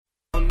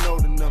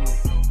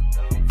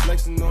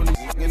flexing on these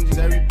niggas,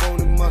 every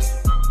bone and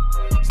muscle.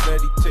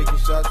 Steady taking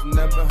shots,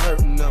 never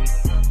hurting them.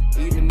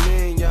 Even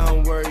then, y'all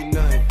don't worry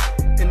nothing.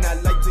 And I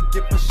like to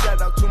give a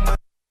shout out to my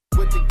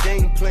with the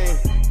game plan.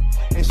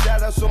 And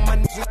shout out to my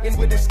niggas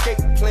with escape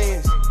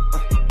plans.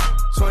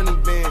 20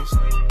 bands,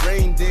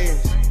 rain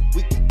dance.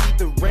 We can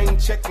either rain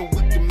check or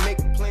we can make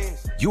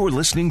plans. You're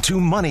listening to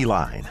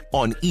Moneyline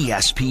on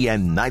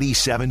ESPN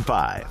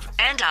 97.5.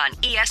 And on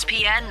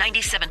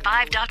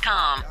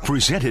ESPN975.com.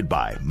 Presented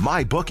by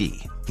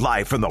MyBookie.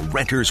 Live from the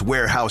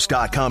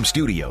RentersWarehouse.com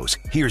studios,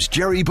 here's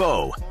Jerry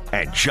Bow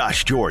and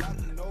Josh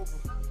Jordan.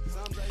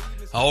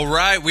 All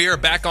right, we are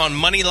back on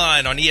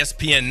Moneyline on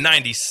ESPN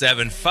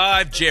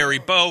 97.5. Jerry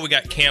Bow, we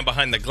got Cam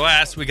behind the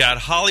glass. We got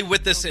Holly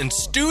with us in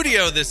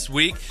studio this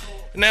week.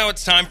 Now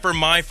it's time for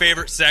my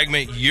favorite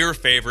segment, your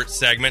favorite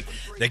segment,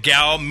 the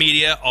Gal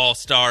Media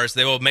All-Stars.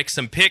 They will make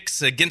some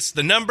picks against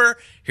the number.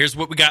 Here's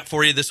what we got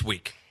for you this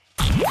week.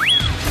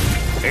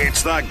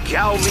 It's the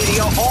Gal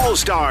Media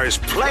All-Stars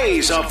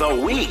Plays of the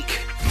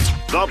Week.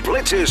 The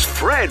Blitz's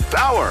Fred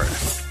Bauer.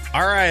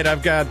 All right,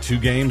 I've got two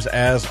games.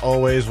 As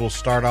always, we'll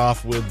start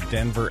off with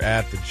Denver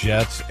at the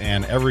Jets,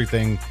 and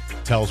everything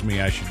tells me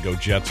I should go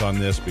Jets on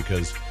this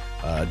because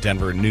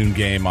Denver noon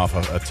game off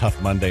a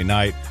tough Monday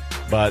night.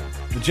 But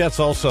the Jets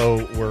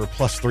also were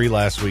 +3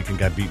 last week and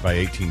got beat by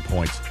 18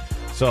 points.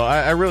 So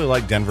I really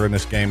like Denver in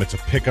this game. It's a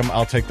pick 'em.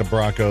 I'll take the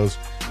Broncos.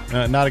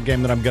 Not a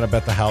game that I'm going to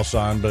bet the house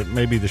on, but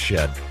maybe the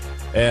shed.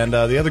 And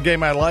the other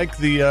game I like,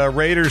 the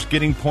Raiders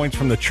getting points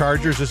from the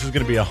Chargers. This is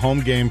going to be a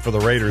home game for the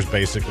Raiders,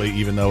 basically,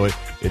 even though it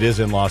is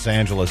in Los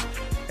Angeles.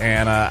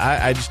 And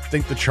I just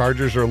think the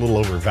Chargers are a little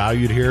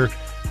overvalued here.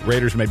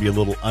 Raiders may be a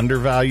little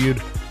undervalued.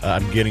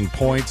 I'm getting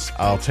points.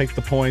 I'll take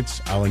the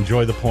points. I'll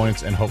enjoy the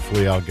points, and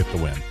hopefully I'll get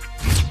the win.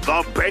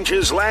 The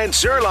Bench's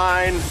Lance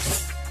Zierlein.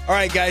 All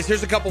right, guys,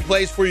 here's a couple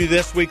plays for you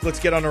this week. Let's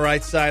get on the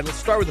right side. Let's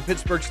start with the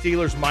Pittsburgh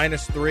Steelers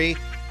 -3.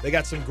 They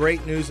got some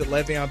great news that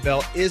Le'Veon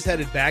Bell is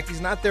headed back.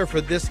 He's not there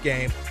for this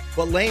game,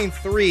 but laying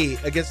 3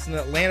 against an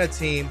Atlanta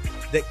team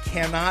that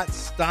cannot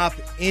stop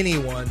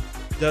anyone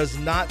does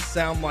not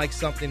sound like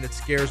something that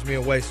scares me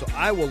away. So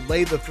I will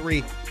lay the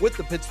 3 with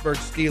the Pittsburgh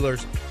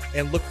Steelers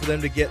and look for them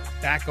to get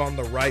back on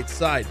the right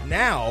side.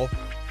 Now,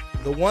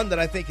 the one that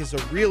I think is a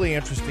really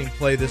interesting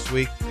play this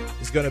week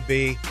is going to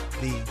be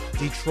the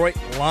Detroit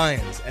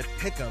Lions at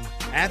Pick'em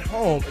at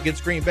home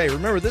against Green Bay.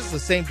 Remember, this is the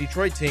same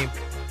Detroit team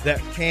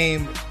that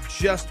came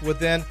just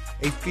within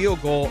a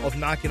field goal of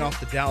knocking off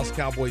the Dallas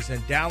Cowboys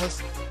in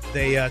Dallas.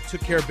 They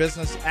took care of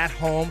business at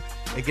home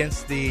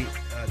against the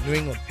New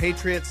England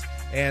Patriots.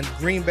 And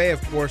Green Bay,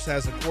 of course,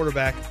 has a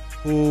quarterback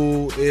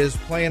who is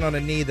playing on a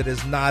knee that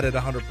is not at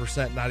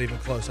 100%, not even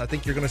close. I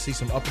think you're going to see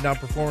some up-and-down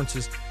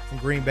performances from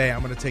Green Bay.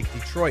 I'm going to take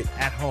Detroit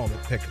at home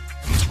at Pick'em.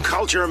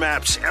 Culture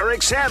Maps,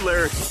 Eric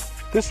Sadler.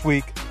 This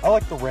week, I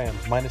like the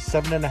Rams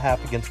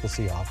 -7.5 against the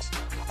Seahawks.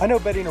 I know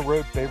betting a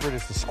road favorite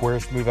is the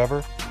squarest move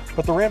ever,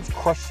 but the Rams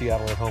crushed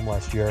Seattle at home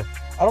last year.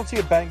 I don't see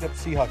a banged-up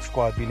Seahawks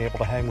squad being able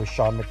to hang with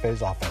Sean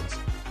McVay's offense.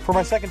 For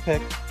my second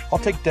pick, I'll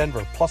take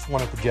Denver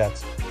 +1 at the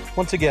Jets.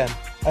 Once again,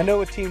 I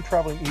know a team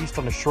traveling east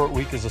on a short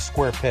week is a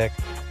square pick,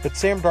 but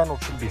Sam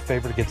Darnold shouldn't be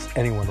favored against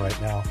anyone right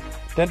now.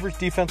 Denver's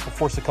defense will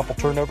force a couple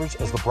turnovers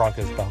as the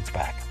Broncos bounce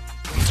back.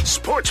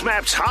 Sports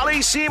Maps,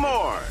 Holly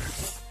Seymour.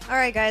 All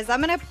right, guys,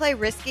 I'm going to play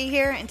risky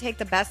here and take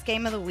the best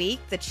game of the week,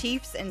 the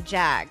Chiefs and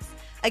Jags.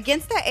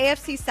 Against the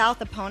AFC South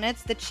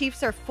opponents, the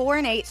Chiefs are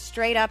 4-8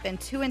 straight up and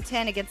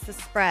 2-10 against the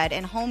spread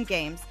in home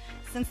games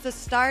since the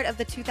start of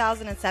the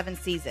 2007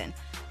 season.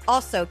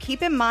 Also,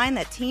 keep in mind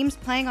that teams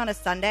playing on a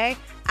Sunday,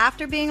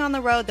 after being on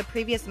the road the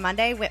previous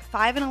Monday, went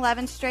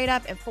 5-11 straight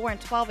up and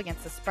 4-12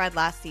 against the spread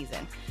last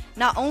season.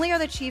 Not only are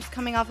the Chiefs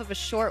coming off of a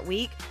short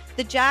week,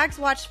 the Jags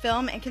watch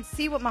film and can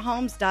see what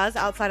Mahomes does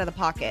outside of the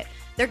pocket.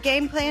 Their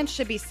game plan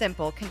should be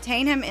simple.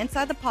 Contain him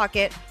inside the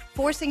pocket,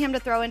 forcing him to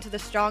throw into the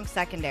strong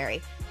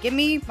secondary. Give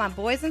me my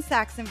boys in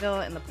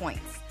Saxonville and the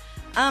points.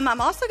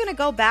 I'm also going to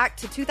go back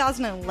to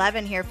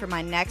 2011 here for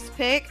my next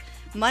pick.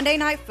 Monday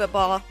Night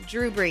Football,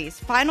 Drew Brees.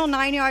 Final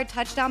 9-yard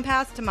touchdown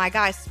pass to my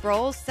guy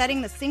Sproles,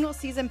 setting the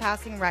single-season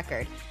passing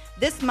record.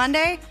 This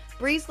Monday,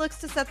 Brees looks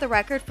to set the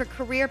record for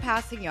career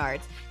passing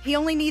yards. He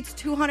only needs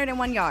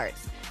 201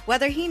 yards.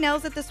 Whether he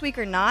nails it this week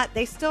or not,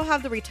 they still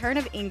have the return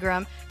of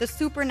Ingram, the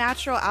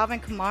supernatural Alvin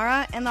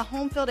Kamara, and the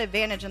home field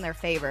advantage in their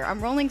favor.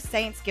 I'm rolling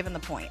Saints given the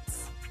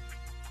points.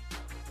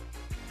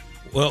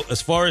 Well,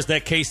 as far as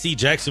that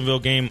KC-Jacksonville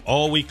game,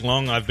 all week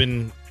long I've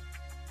been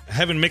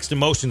having mixed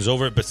emotions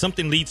over it, but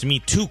something leads me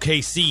to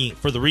KC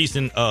for the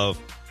reason of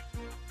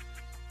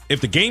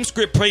if the game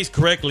script plays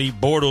correctly,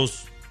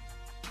 Bortles,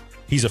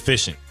 he's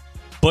efficient.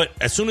 But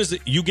as soon as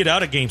you get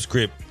out of game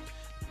script,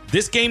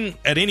 this game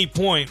at any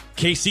point,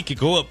 KC could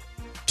go up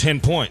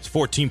 10 points,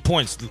 14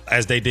 points,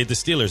 as they did the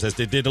Steelers, as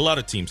they did a lot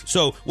of teams.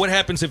 So what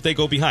happens if they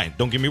go behind?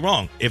 Don't get me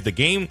wrong. If the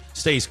game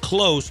stays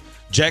close,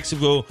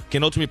 Jacksonville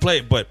can ultimately play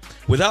it. But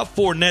without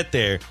Fournette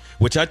there,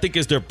 which I think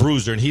is their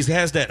bruiser, and he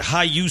has that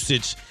high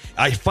usage,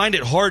 I find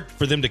it hard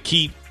for them to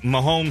keep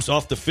Mahomes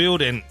off the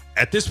field. And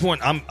at this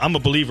point, I'm a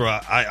believer.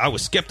 I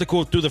was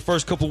skeptical through the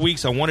first couple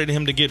weeks. I wanted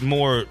him to get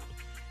more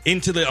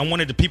into I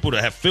wanted the people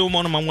to have film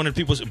on him. I wanted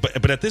people,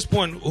 but at this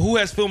point, who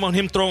has film on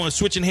him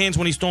switching hands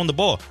when he's throwing the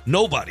ball?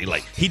 Nobody.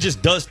 Like, he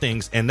just does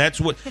things, and that's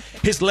what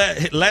his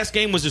last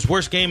game was his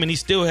worst game, and he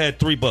still had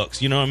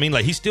 $3. You know what I mean?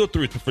 Like, he still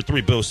threw for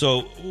 $3.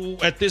 So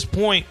at this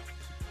point,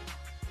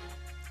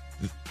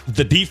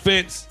 the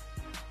defense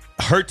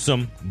hurts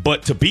them,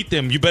 but to beat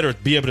them, you better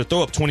be able to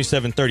throw up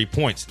 27, 30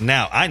 points.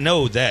 Now, I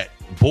know that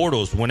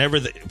Bortles, whenever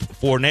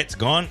Fournette's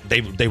gone,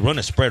 they run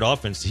a spread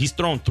offense. He's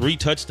thrown 3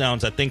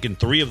 touchdowns, I think, in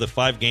 3 of the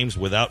 5 games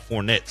without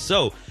Fournette.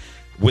 So,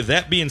 with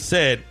that being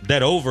said,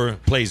 that over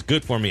plays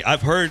good for me.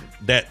 I've heard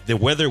that the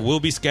weather will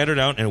be scattered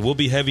out and it will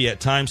be heavy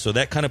at times, so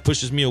that kind of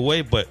pushes me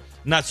away, but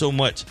not so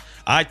much.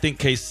 I think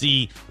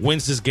KC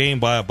wins this game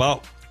by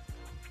about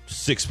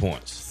 6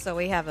 points. So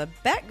we have a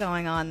bet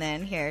going on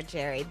then here,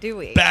 Jerry, do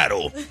we?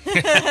 Battle.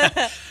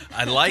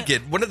 I like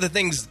it. One of the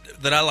things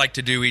that I like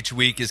to do each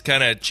week is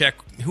kind of check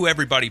who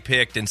everybody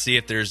picked and see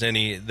if there's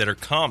any that are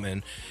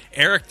common.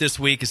 Eric this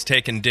week has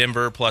taken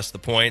Denver plus the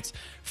points.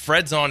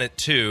 Fred's on it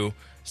too,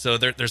 so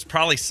there's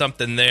probably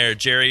something there.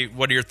 Jerry,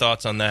 what are your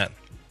thoughts on that?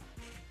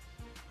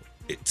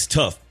 It's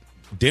tough.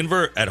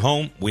 Denver at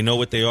home, we know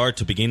what they are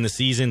to begin the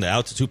season. The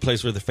altitude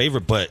plays for the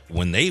favorite, but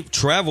when they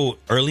travel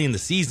early in the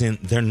season,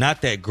 they're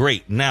not that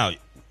great. Now,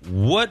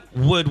 what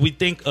would we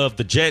think of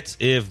the Jets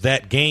if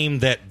that game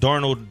that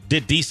Darnold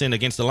did decent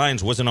against the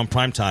Lions wasn't on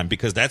primetime?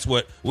 Because that's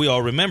what we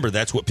all remember.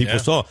 That's what people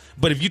saw.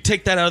 But if you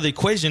take that out of the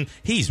equation,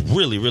 he's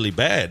really, really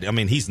bad. I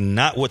mean, he's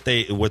not what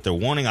they're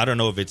wanting. I don't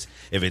know if it's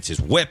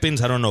his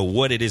weapons. I don't know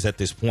what it is at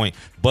this point,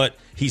 but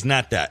he's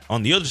not that.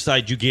 On the other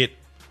side, you get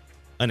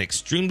an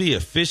extremely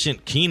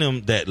efficient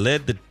Keenum that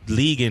led the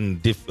league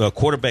in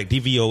quarterback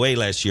DVOA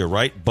last year,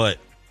 right? But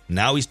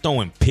now he's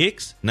throwing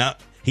picks. Now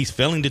he's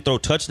failing to throw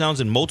touchdowns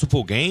in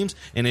multiple games,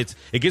 and it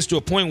gets to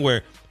a point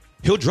where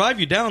he'll drive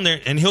you down there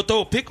and he'll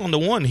throw a pick on the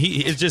one.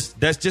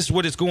 That's just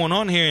what is going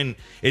on here, and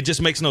it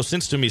just makes no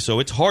sense to me.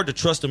 So it's hard to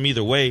trust him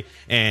either way,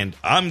 and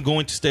I'm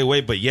going to stay away.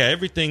 But yeah,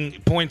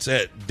 everything points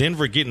at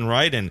Denver getting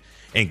right and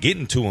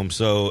getting to him.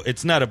 So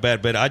it's not a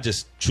bad bet. I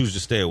just choose to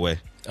stay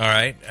away. All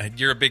right.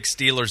 You're a big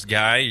Steelers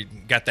guy. You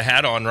got the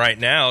hat on right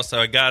now, so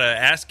I got to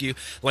ask you.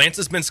 Lance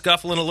has been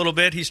scuffling a little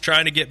bit. He's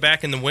trying to get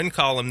back in the win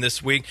column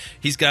this week.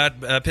 He's got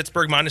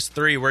Pittsburgh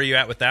 -3. Where are you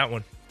at with that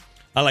one?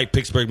 I like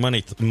Pittsburgh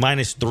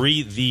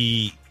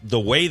 -3. The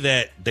way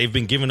that they've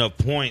been giving up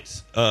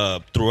points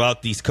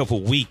throughout these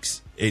couple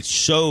weeks, it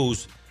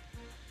shows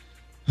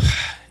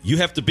you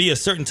have to be a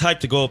certain type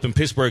to go up in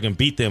Pittsburgh and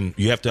beat them.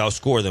 You have to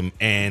outscore them,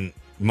 and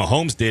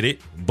Mahomes did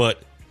it,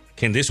 but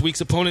can this week's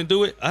opponent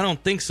do it? I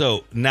don't think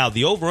so. Now,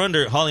 the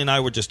over-under, Holly and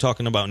I were just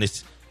talking about, and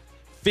it's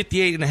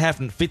 58.5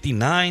 and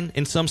 59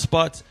 in some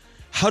spots.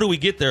 How do we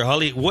get there,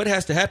 Holly? What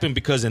has to happen?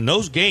 Because in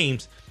those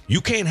games,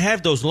 you can't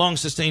have those long,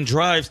 sustained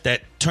drives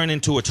that turn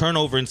into a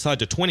turnover inside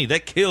the 20.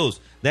 That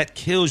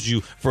kills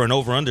you for an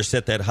over-under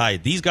set that high.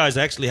 These guys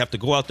actually have to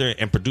go out there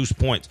and produce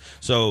points.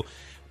 So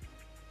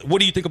what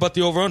do you think about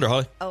the over-under,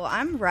 Holly? Oh,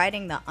 I'm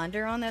riding the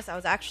under on this. I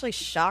was actually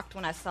shocked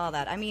when I saw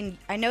that. I mean,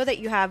 I know that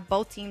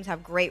both teams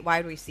have great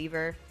wide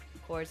receiver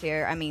cores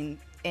here. I mean,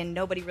 and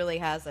nobody really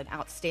has an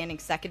outstanding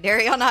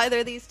secondary on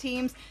either of these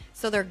teams,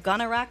 so they're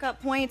gonna rack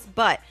up points.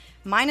 But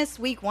minus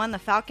week 1, the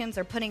Falcons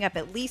are putting up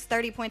at least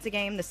 30 points a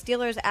game. The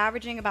Steelers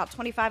averaging about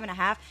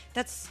 25.5.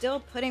 That's still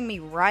putting me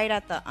right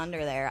at the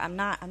under there.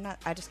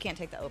 I just can't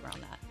take the over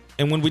on that.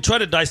 And when we try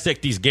to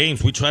dissect these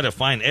games, we try to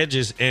find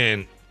edges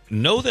and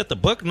know that the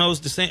book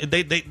knows the same.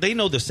 They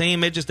know the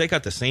same edges. They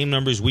got the same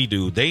numbers we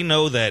do. They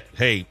know that,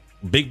 hey,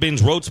 Big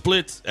Ben's road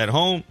splits at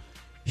home,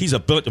 he's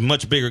a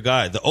much bigger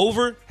guy. The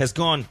over has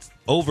gone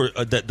over.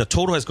 The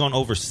total has gone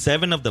over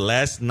 7 of the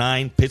last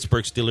 9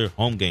 Pittsburgh Steelers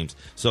home games.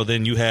 So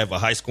then you have a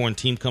high-scoring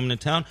team coming to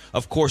town.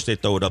 Of course they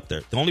throw it up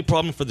there. The only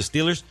problem for the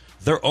Steelers,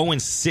 they're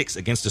 0-6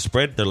 against the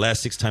spread. Their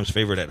last 6 times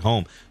favored at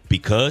home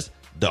because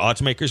the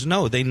odds makers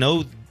know. They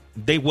know.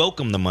 They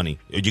welcome the money.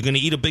 Are you going to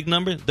eat a big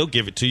number? They'll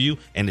give it to you,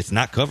 and it's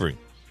not covering.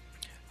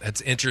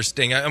 That's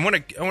interesting. I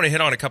want to hit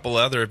on a couple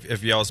other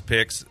of y'all's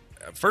picks.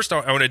 First,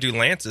 I want to do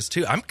Lance's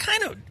too. I'm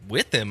kind of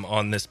with him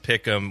on this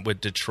pick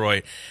with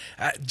Detroit.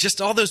 Just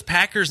all those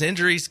Packers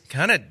injuries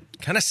kind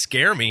of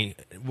scare me.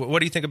 What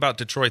do you think about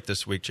Detroit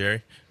this week,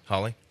 Jerry?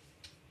 Holly?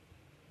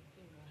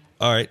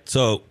 All right.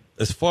 So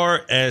as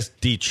far as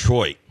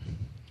Detroit,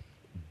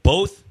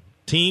 both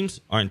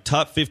teams are in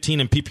top 15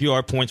 in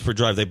PPR points per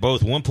drive. They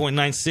both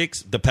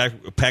 1.96. The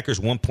Packers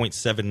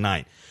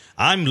 1.79.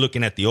 I'm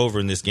looking at the over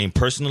in this game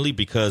personally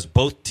because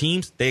both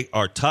teams, they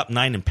are top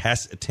 9 in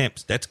pass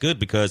attempts. That's good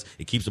because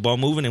it keeps the ball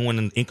moving, and when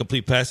an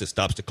incomplete pass, it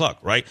stops the clock,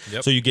 right?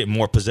 Yep. So you get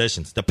more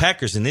possessions. The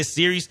Packers in this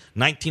series,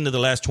 19 of the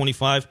last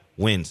 25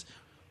 wins.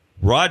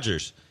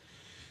 Rodgers,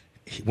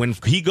 when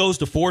he goes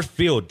to Ford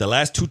Field, the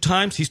last 2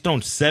 times, he's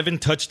thrown 7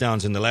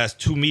 touchdowns in the last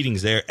 2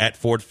 meetings there at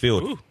Ford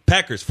Field. Ooh.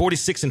 Packers,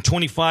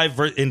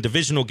 46-25 in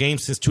divisional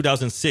games since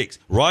 2006.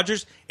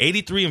 Rodgers,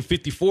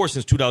 83-54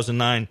 since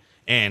 2009.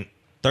 And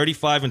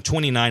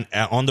 35-29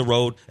 on the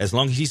road, as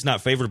long as he's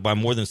not favored by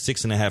more than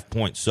 6.5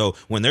 points. So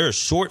when they're a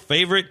short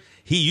favorite,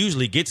 he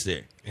usually gets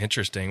there.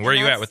 Interesting. Where are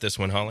you at with this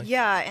one, Holly?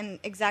 Yeah, and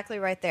exactly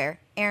right there.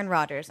 Aaron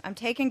Rodgers. I'm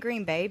taking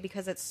Green Bay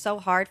because it's so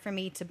hard for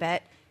me to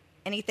bet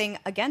anything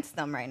against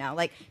them right now.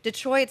 Like,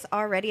 Detroit's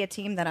already a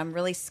team that I'm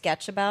really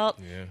sketch about,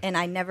 and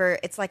I never.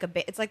 It's like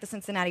the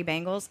Cincinnati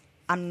Bengals.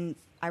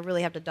 I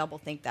really have to double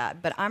think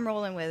that, but I'm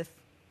rolling with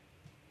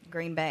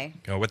Green Bay.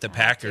 Go with the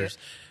Packers.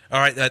 All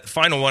right, that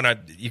final one,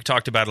 you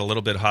talked about it a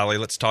little bit, Holly.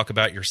 Let's talk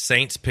about your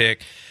Saints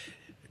pick.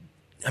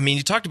 I mean,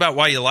 you talked about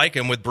why you like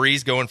him with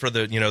Breeze going for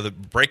the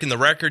breaking the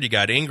record. You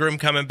got Ingram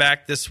coming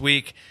back this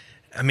week.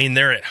 I mean,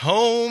 they're at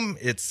home.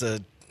 It's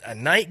a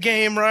night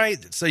game,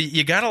 right? So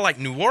you got to like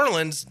New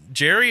Orleans.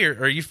 Jerry,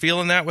 are you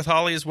feeling that with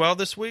Holly as well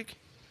this week?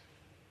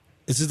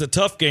 This is a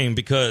tough game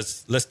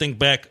because let's think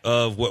back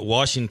of what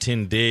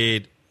Washington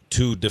did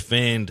to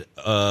defend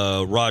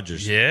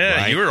Rodgers. Yeah,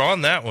 right? You were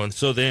on that one.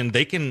 So then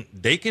they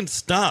can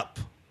stop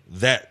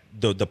that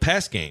the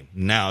pass game.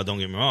 Now, don't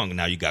get me wrong.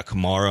 Now you got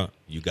Kamara,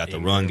 you got the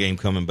run game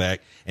coming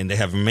back, and they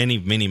have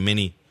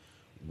many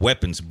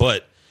weapons.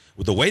 But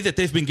with the way that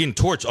they've been getting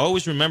torched,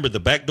 always remember the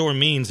backdoor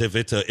means if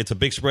it's a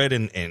big spread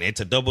and it's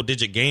a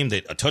double-digit game,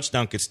 that a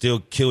touchdown could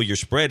still kill your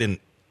spread. And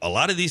a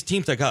lot of these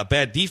teams that got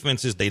bad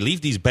defenses, they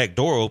leave these back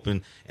door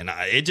open, and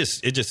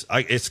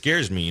it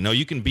scares me.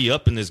 You can be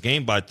up in this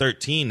game by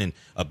 13 and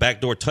a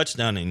backdoor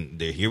touchdown,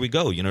 and here we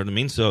go. You know what I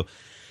mean? So,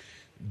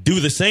 do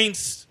the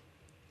Saints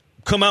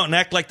come out and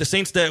act like the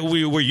Saints that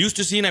we were used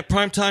to seeing at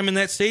prime time in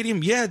that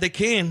stadium? Yeah, they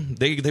can.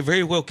 They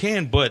very well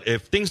can. But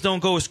if things don't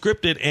go as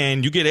scripted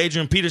and you get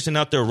Adrian Peterson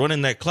out there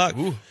running that clock,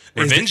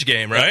 revenge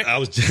game,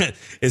 right?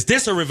 Is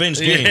this a revenge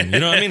game? You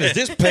know what I mean? Is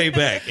this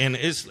payback? And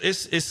it's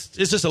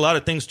just a lot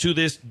of things to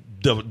this.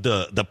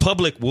 The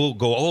public will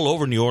go all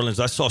over New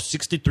Orleans. I saw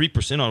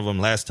 63% of them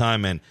last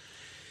time, and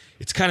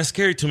it's kind of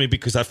scary to me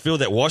because I feel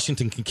that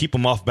Washington can keep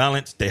them off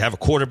balance. They have a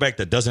quarterback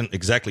that doesn't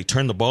exactly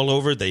turn the ball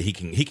over. He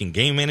can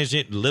game manage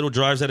it little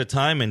drives at a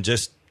time and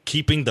just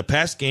keeping the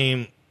pass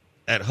game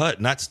at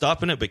hut, not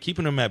stopping it, but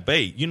keeping them at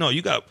bay.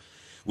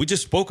 We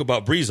just spoke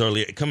about Breeze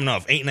earlier, coming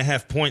off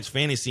 8.5 points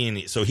fantasy,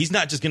 and so he's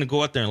not just going to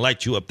go out there and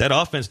light you up. That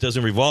offense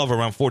doesn't revolve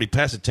around 40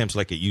 pass attempts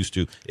like it used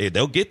to.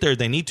 They'll get there if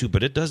they need to,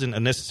 but it doesn't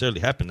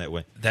necessarily happen that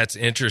way. That's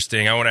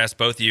interesting. I want to ask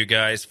both of you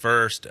guys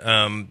first.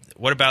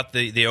 What about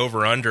the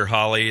over-under,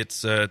 Holly?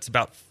 It's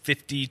about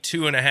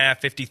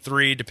 52.5,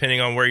 53, depending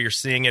on where you're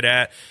seeing it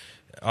at.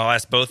 I'll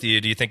ask both of you.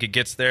 Do you think it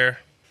gets there?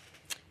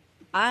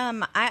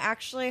 I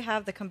actually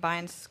have the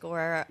combined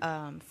score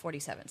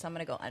 47, so I'm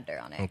going to go under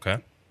on it. Okay.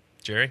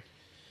 Jerry?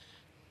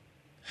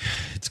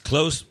 It's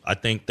close. I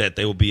think that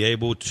they will be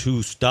able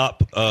to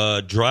stop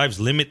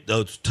drives, limit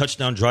those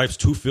touchdown drives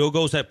to field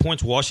goals at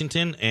points,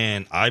 Washington,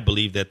 and I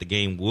believe that the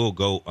game will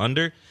go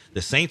under.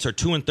 The Saints are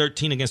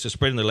 2-13 against the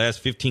spread in the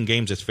last 15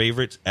 games as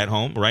favorites at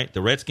home, right?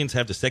 The Redskins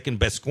have the second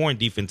best scoring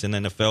defense in the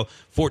NFL,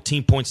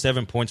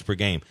 14.7 points per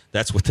game.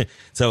 That's what.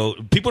 So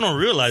people don't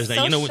realize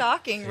that. So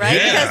shocking, right?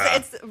 Yeah.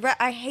 Because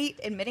I hate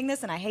admitting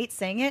this and I hate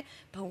saying it,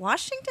 but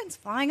Washington's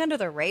flying under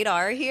the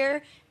radar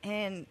here,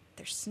 and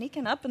they're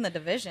sneaking up in the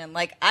division.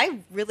 Like, I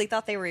really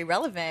thought they were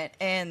irrelevant,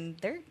 and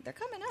they're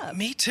coming up.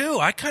 Me too.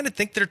 I kind of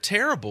think they're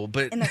terrible,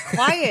 but and they're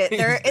quiet.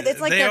 It's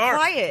like they're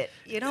quiet.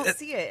 You don't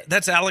see it.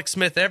 That's Alex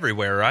Smith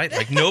everywhere, right?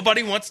 Like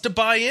nobody wants to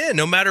buy in.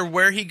 No matter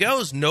where he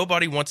goes,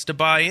 nobody wants to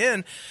buy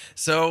in.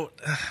 So,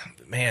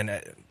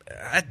 man.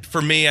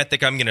 For me, I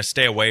think I'm going to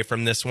stay away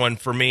from this one.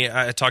 For me,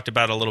 I talked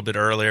about it a little bit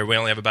earlier. We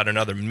only have about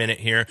another minute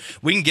here.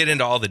 We can get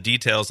into all the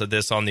details of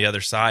this on the other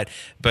side.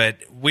 But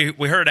we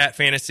heard at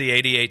Fantasy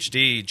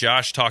ADHD,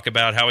 Josh talk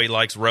about how he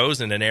likes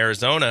Rosen in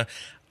Arizona.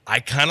 I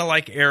kind of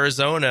like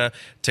Arizona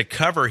to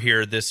cover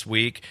here this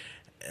week.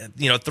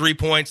 3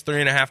 points,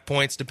 3.5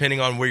 points, depending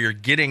on where you're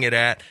getting it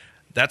at.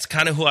 That's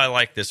kind of who I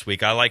like this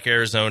week. I like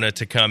Arizona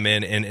to come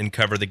in and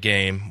cover the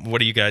game. What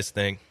do you guys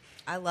think?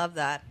 I love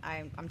that.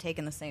 I'm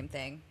taking the same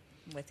thing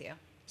with you.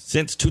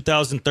 Since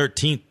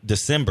 2013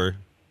 December,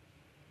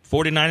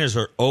 49ers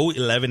are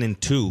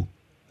 0-11-2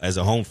 as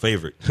a home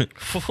favorite.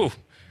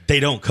 They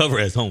don't cover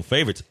as home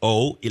favorites.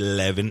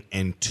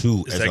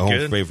 0-11-2 as a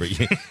home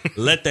favorite.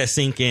 Let that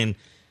sink in.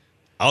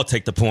 I'll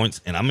take the points,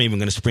 and I'm even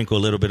going to sprinkle a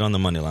little bit on the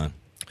money line.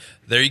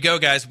 There you go,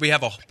 guys. We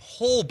have a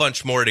whole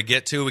bunch more to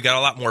get to. We got a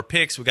lot more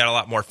picks. We got a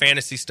lot more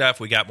fantasy stuff.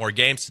 We got more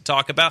games to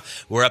talk about.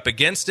 We're up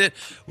against it.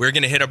 We're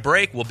going to hit a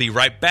break. We'll be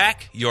right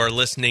back. You're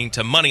listening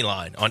to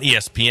Moneyline on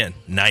ESPN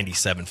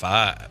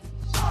 97.5.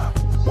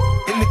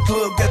 In the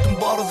club, got them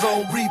bottles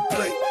on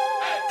replay.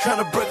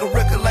 Trying to break a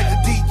record like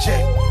a DJ.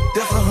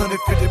 That's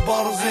 150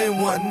 bottles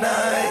in one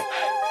night.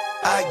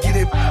 I get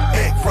it,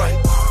 act right.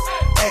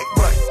 Act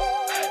right.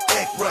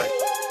 Act right.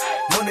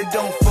 Money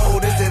don't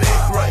fold, is it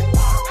act right?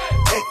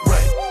 Act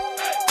right.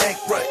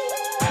 Act right.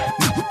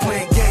 We're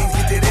playing games,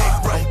 get that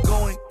act right.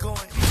 Going.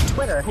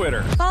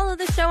 Twitter. Follow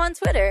the show on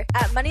Twitter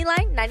at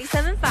Moneyline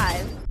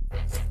 97.5.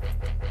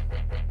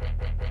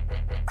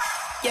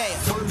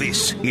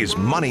 This is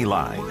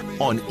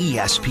Moneyline on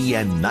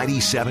ESPN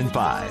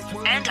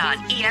 97.5. And on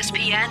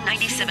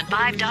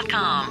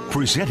ESPN975.com.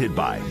 Presented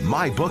by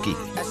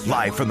MyBookie.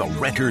 Live from the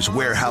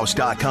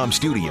RentersWarehouse.com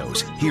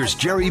studios, here's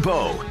Jerry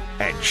Bow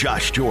and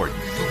Josh Jordan.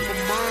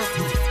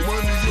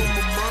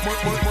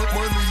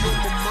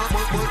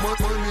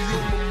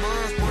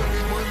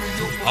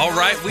 All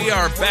right, we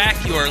are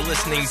back. You are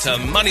listening to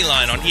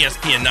Moneyline on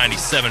ESPN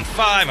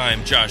 97.5.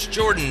 I'm Josh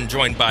Jordan,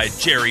 joined by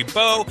Jerry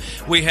Bow.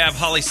 We have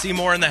Holly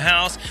Seymour in the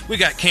house. We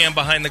got Cam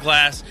behind the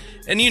glass.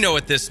 And you know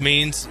what this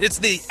means. It's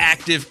the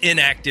active,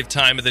 inactive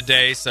time of the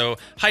day. So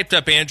Hyped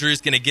Up Andrew's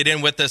going to get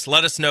in with us.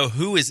 Let us know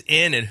who is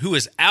in and who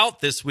is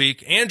out this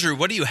week. Andrew,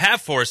 what do you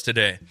have for us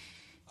today?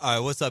 All right,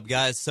 what's up,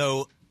 guys?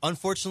 So,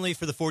 unfortunately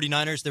for the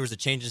 49ers, there was a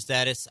change in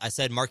status. I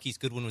said Marquise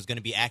Goodwin was going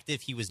to be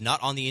active. He was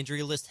not on the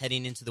injury list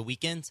heading into the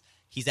weekend.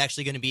 He's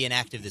actually going to be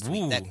inactive this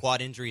week. That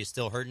quad injury is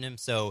still hurting him.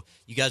 So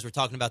you guys were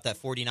talking about that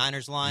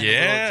 49ers line a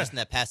little, just in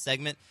that past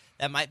segment.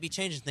 That might be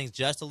changing things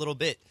just a little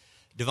bit.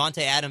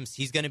 Devontae Adams,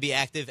 he's going to be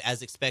active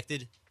as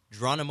expected.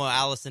 Geronimo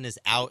Allison is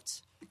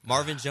out.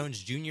 Marvin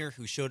Jones Jr.,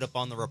 who showed up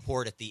on the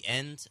report at the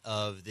end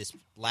of this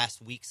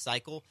last week's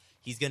cycle,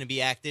 he's going to be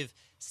active.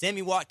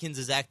 Sammy Watkins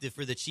is active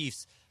for the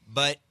Chiefs,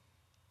 but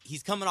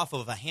he's coming off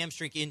of a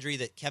hamstring injury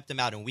that kept him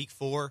out in week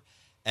 4.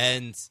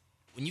 And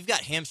when you've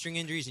got hamstring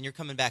injuries and you're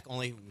coming back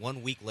only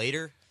 1 week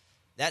later,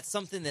 that's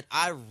something that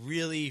I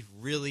really,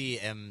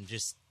 really am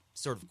just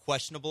sort of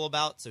questionable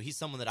about. So he's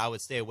someone that I would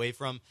stay away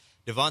from.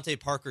 Devontae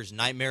Parker's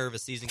nightmare of a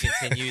season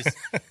continues.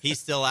 He's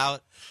still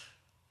out.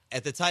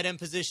 At the tight end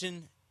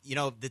position, you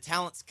know, the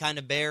talent's kind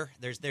of bare.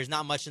 There's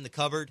not much in the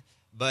cupboard,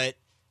 but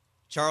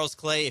Charles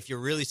Clay, if you're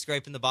really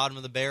scraping the bottom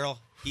of the barrel,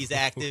 he's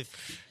active.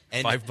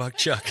 And $5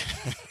 Chuck.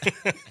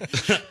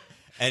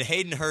 And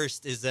Hayden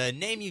Hurst is a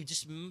name you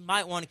just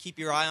might want to keep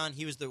your eye on.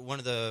 He was one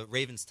of the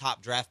Ravens'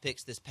 top draft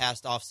picks this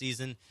past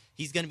offseason.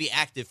 He's going to be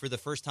active for the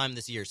first time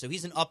this year. So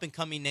he's an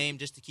up-and-coming name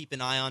just to keep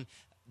an eye on.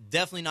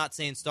 Definitely not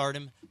saying start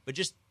him, but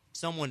just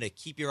someone to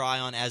keep your eye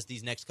on as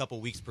these next couple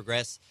weeks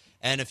progress.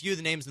 And a few of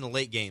the names in the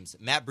late games.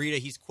 Matt Breida,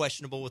 he's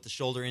questionable with the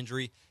shoulder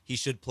injury. He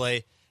should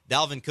play.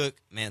 Dalvin Cook,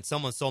 man,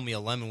 someone sold me a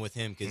lemon with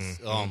him because,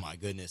 oh, my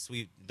goodness,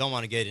 we don't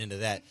want to get into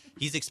that.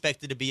 He's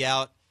expected to be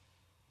out.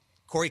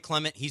 Corey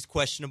Clement, he's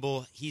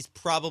questionable. He's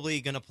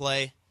probably going to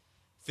play.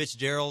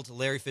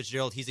 Larry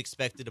Fitzgerald, he's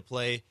expected to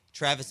play.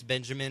 Travis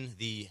Benjamin,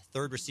 the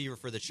third receiver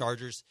for the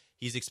Chargers,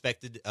 he's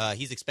expected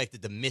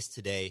to miss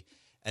today.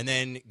 And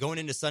then going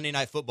into Sunday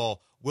Night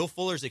Football, Will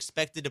Fuller's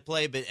expected to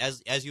play, but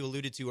as you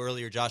alluded to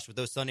earlier, Josh, with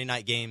those Sunday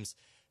night games,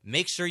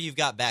 make sure you've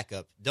got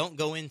backup. Don't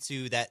go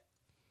into that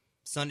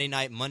Sunday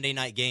night, Monday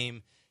night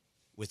game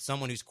with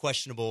someone who's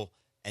questionable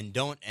and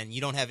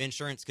you don't have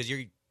insurance because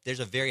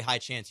there's a very high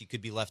chance you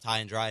could be left high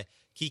and dry.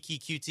 Kiki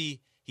QT,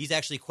 he's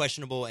actually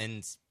questionable,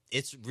 and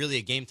it's really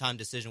a game-time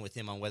decision with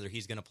him on whether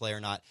he's going to play or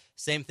not.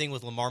 Same thing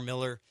with Lamar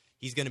Miller.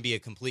 He's going to be a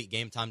complete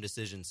game-time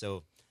decision.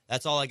 So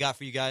that's all I got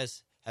for you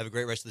guys. Have a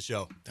great rest of the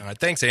show. All right,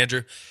 thanks,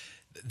 Andrew.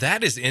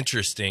 That is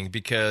interesting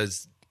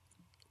because,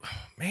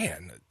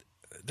 man,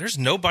 there's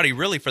nobody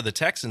really for the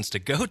Texans to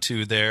go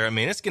to there. I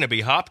mean, it's going to be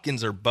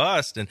Hopkins or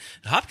bust, and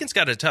Hopkins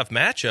got a tough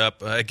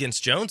matchup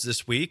against Jones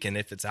this week, and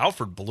if it's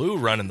Alfred Blue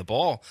running the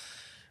ball,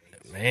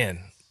 man,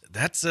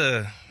 that's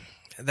going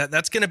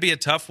to be a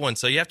tough one.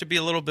 So you have to be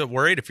a little bit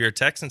worried if you're a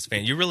Texans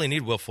fan. You really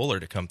need Will Fuller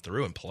to come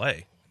through and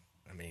play.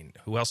 I mean,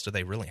 who else do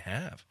they really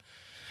have?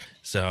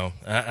 So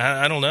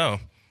I don't know.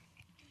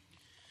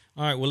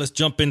 All right, well, let's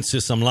jump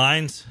into some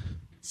lines.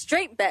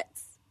 Straight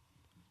bets.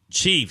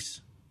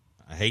 Chiefs.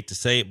 I hate to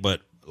say it, but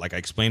like I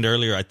explained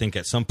earlier, I think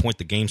at some point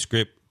the game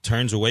script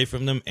turns away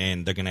from them,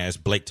 and they're going to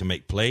ask Blake to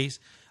make plays.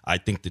 I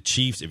think the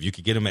Chiefs, if you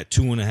could get them at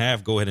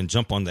 2.5, go ahead and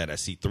jump on that. I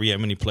see 3 at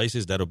many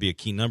places. That'll be a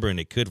key number, and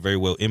it could very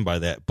well end by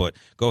that. But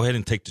go ahead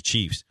and take the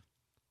Chiefs.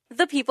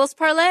 The People's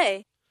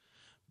Parlay.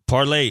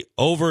 Parlay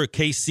over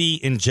KC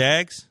and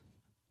Jags.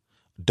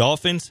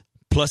 Dolphins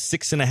plus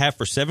 6.5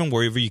 for 7,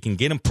 wherever you can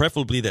get them.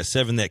 Preferably that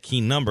 7, that key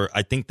number.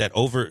 I think that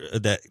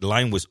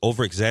line was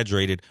over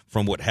exaggerated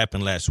from what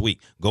happened last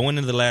week. Going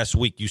into the last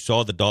week, you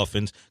saw the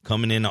Dolphins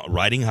coming in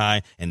riding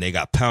high, and they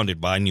got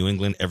pounded by New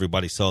England.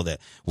 Everybody saw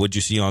that. What'd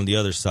you see on the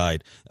other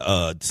side?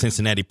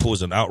 Cincinnati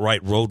pulls an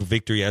outright road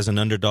victory as an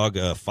underdog,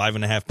 a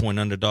 5.5-point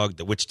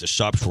underdog, which the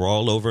shops were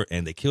all over,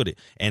 and they killed it.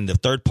 And the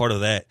third part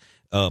of that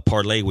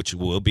parlay, which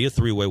will be a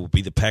 3-way, will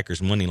be the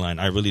Packers money line.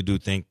 I really do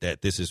think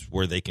that this is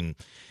where they can.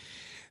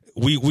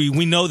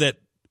 We know that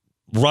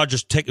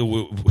Rodgers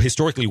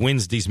historically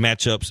wins these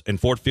matchups. In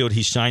Ford Field,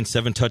 he's shined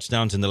 7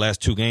 touchdowns in the last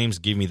 2 games.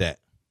 Give me that.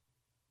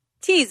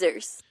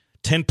 Teasers.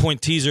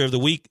 10-point teaser of the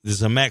week. This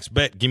is a max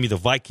bet. Give me the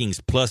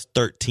Vikings plus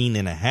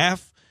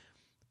 13.5.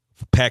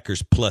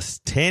 Packers plus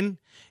 10.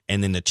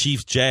 And then the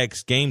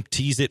Chiefs-Jags game,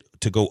 tease it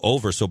to go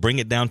over. So bring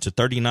it down to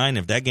 39.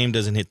 If that game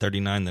doesn't hit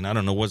 39, then I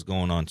don't know what's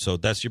going on. So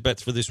that's your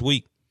bets for this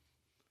week.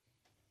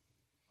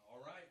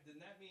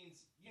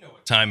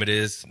 Time it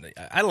is.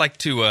 I like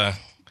to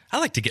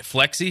get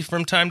flexy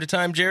from time to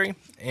time, Jerry,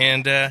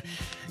 and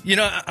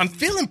I'm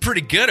feeling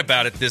pretty good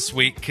about it this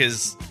week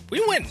because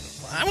we went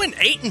I went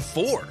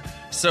 8-4.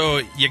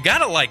 So you got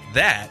to like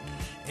that.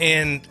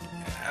 And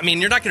I mean,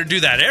 you're not going to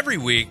do that every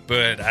week,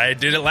 but I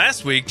did it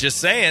last week, just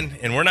saying.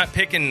 And we're not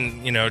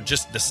picking,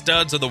 just the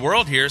studs of the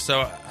world here.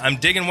 So I'm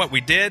digging what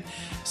we did.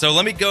 So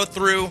let me go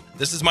through.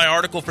 This is my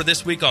article for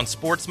this week on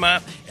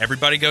SportsMap.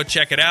 Everybody go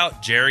check it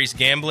out. Jerry's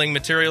gambling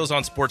materials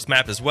on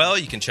SportsMap as well.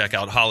 You can check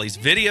out Holly's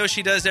video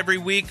she does every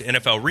week,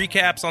 NFL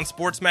recaps on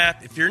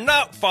SportsMap. If you're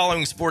not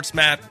following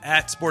SportsMap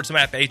at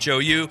SportsMap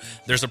HOU,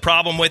 there's a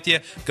problem with you.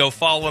 Go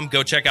follow them.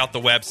 Go check out the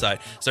website.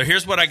 So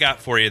here's what I got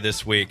for you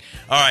this week.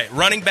 All right,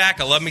 running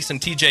back. I love me some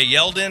TJ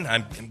Yeldon.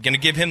 I'm going to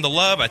give him the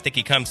love. I think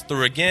he comes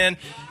through again.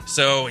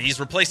 So he's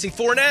replacing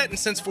Fournette, and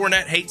since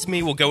Fournette hates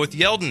me, we'll go with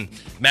Yeldon.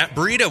 Matt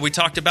Breida, we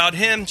talked about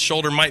him.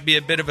 Shoulder might be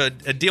a bit of a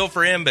deal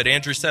for him, but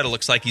Andrew said it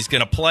looks like he's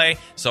going to play.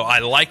 So I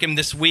like him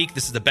this week.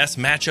 This is the best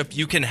matchup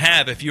you can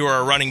have if you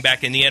are a running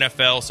back in the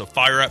NFL, so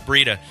fire up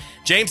Breida.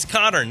 James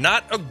Conner,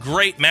 not a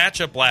great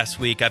matchup last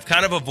week. I've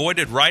kind of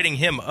avoided writing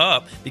him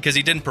up because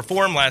he didn't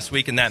perform last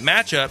week in that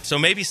matchup, so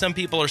maybe some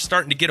people are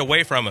starting to get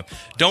away from him.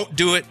 Don't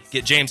do it.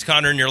 Get James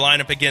Conner in your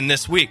lineup again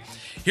this week.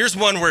 Here's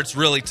one where it's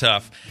really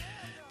tough.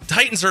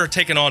 Titans are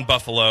taking on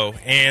Buffalo,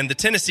 and the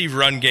Tennessee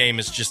run game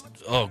is just,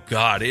 oh,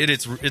 God,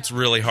 it's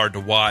really hard to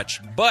watch.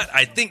 But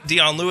I think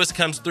Dion Lewis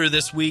comes through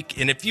this week,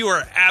 and if you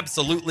are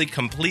absolutely,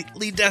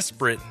 completely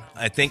desperate,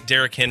 I think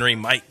Derrick Henry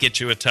might get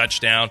you a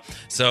touchdown.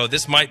 So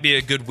this might be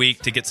a good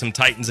week to get some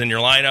Titans in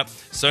your lineup.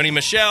 Sony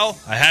Michel,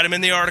 I had him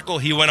in the article.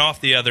 He went off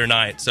the other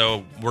night,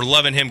 so we're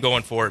loving him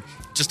going forward.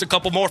 Just a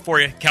couple more for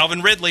you.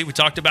 Calvin Ridley, we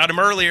talked about him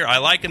earlier. I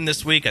like him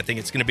this week. I think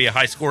it's going to be a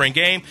high-scoring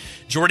game.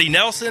 Jordy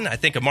Nelson, I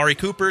think Amari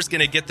Cooper is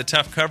going to get the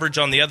tough coverage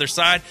on the other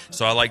side,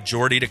 so I like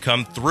Jordy to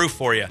come through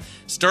for you.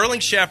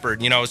 Sterling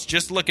Shepard, I was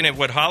just looking at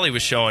what Holly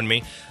was showing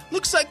me.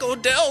 Looks like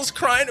Odell's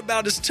crying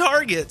about his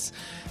targets.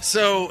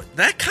 So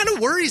that kind of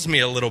worries me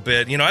a little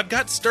bit. I've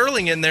got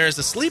Sterling in there as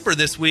a sleeper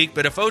this week,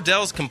 but if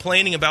Odell's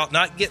complaining about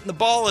not getting the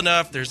ball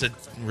enough, there's a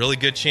really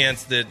good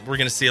chance that we're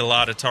going to see a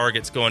lot of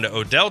targets going to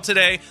Odell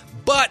today.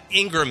 But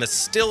Ingram is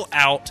still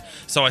out,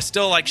 so I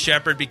still like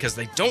Shepard because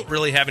they don't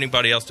really have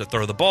anybody else to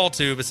throw the ball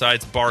to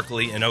besides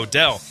Barkley and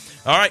Odell.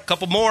 All right,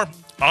 couple more.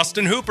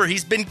 Austin Hooper,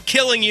 he's been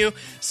killing you.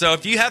 So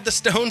if you have the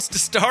stones to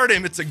start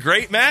him, it's a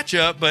great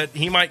matchup, but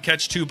he might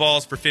catch 2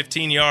 balls for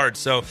 15 yards.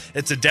 So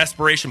it's a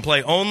desperation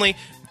play only.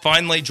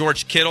 Finally,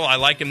 George Kittle, I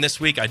like him this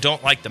week. I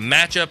don't like the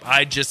matchup.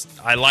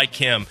 I like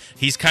him.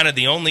 He's kind of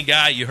the only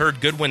guy. You heard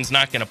Goodwin's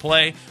not going to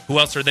play. Who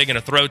else are they going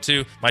to throw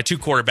to? My 2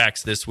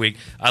 quarterbacks this week.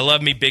 I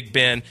love me Big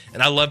Ben,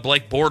 and I love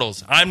Blake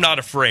Bortles. I'm not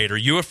afraid. Are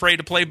you afraid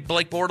to play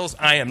Blake Bortles?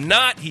 I am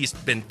not. He's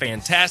been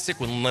fantastic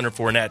when Leonard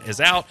Fournette is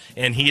out,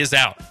 and he is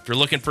out. If you're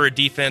looking for a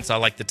defense, I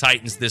like the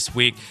Titans this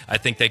week. I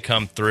think they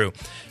come through.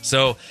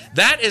 So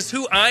that is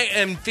who I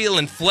am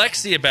feeling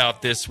flexy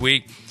about this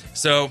week.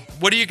 So,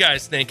 what do you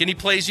guys think? Any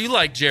plays you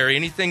like, Jerry?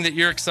 Anything that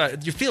you're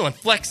excited? You're feeling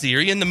flexy? Are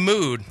you in the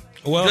mood?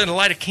 Well, going to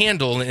light a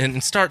candle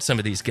and start some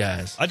of these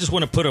guys. I just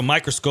want to put a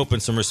microscope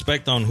and some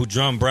respect on who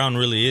John Brown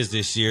really is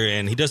this year,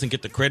 and he doesn't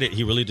get the credit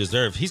he really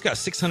deserves. He's got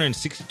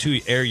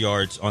 662 air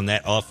yards on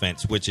that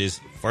offense, which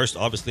is first,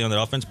 obviously, on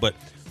that offense. But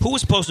who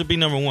was supposed to be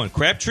number one?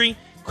 Crabtree?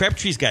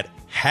 Crabtree's got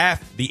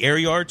half the air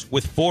yards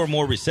with 4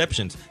 more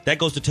receptions. That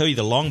goes to tell you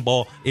the long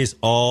ball is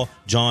all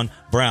John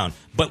Brown.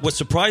 But what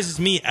surprises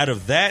me out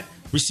of that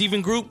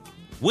receiving group,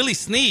 Willie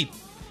Snead,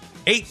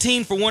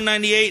 18 for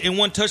 198 and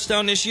 1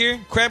 touchdown this year.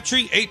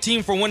 Crabtree,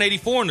 18 for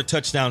 184 and a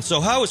touchdown. So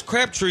how is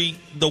Crabtree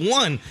the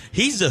 1?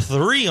 He's a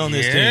 3 on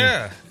this team.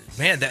 Yeah,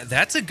 man,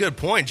 that's a good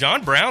point.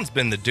 John Brown's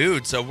been the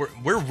dude, so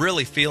we're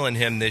really feeling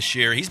him this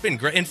year. He's been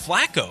great. And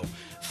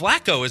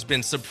Flacco has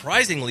been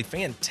surprisingly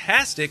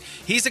fantastic.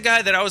 He's a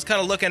guy that I was kind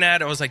of looking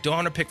at. I was like, do I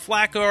want to pick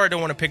Flacco or do I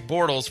want to pick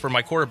Bortles for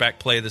my quarterback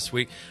play this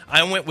week?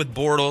 I went with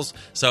Bortles,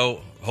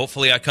 so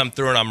hopefully I come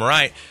through and I'm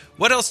right.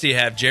 What else do you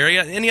have, Jerry?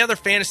 Any other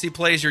fantasy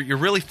plays you're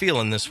really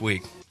feeling this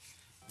week?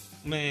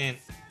 Man,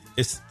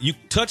 you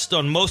touched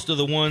on most of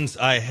the ones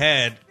I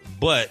had,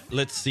 but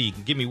let's see.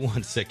 Give me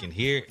 1 second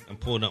here. I'm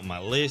pulling up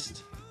my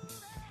list.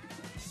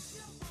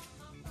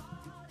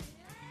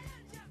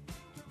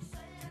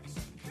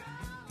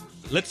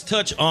 Let's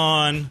touch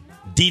on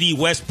D.D.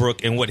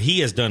 Westbrook and what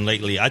he has done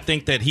lately. I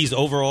think that he's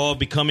overall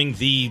becoming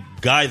the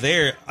guy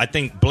there. I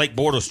think Blake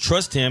Bortles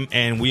trusts him,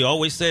 and we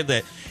always said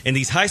that in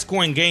these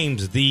high-scoring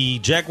games, the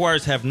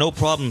Jaguars have no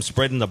problem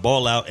spreading the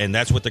ball out, and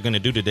that's what they're going to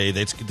do today.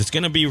 It's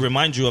going to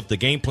remind you of the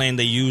game plan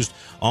they used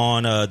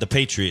on the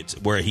Patriots,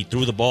 where he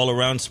threw the ball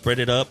around, spread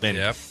it up, and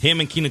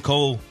him and Keenan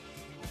Cole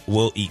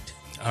will eat.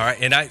 All right,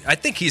 and I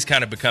think he's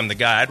kind of become the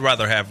guy. I'd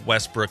rather have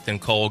Westbrook than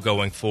Cole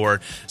going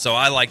forward. So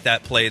I like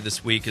that play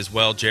this week as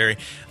well, Jerry.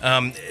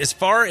 As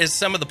far as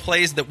some of the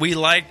plays that we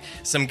like,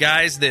 some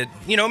guys that,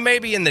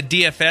 maybe in the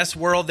DFS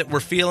world that we're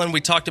feeling, we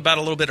talked about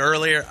a little bit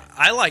earlier,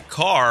 I like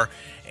Carr.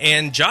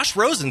 And Josh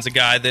Rosen's a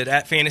guy that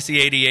at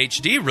Fantasy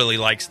ADHD really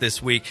likes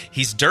this week.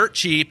 He's dirt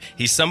cheap.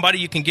 He's somebody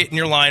you can get in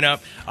your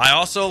lineup. I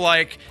also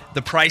like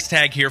the price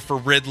tag here for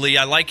Ridley.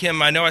 I like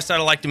him. I know I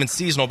said I liked him in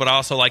seasonal, but I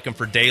also like him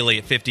for daily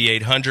at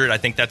 5,800. I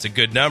think that's a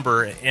good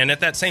number. And at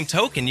that same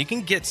token, you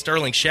can get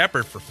Sterling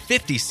Shepard for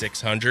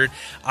 5,600.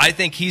 I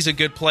think he's a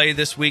good play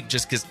this week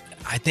just because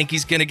I think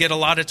he's going to get a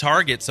lot of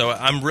targets. So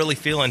I'm really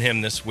feeling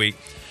him this week.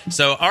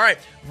 So, all right,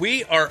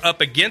 we are up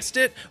against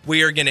it.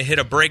 We are going to hit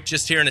a break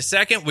just here in a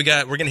second. We're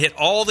going to hit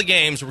all the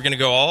games. We're going to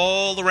go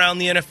all around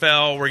the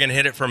NFL. We're going to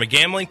hit it from a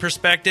gambling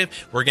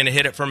perspective. We're going to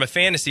hit it from a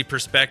fantasy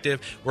perspective.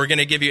 We're going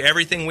to give you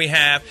everything we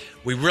have.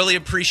 We really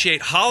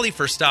appreciate Holly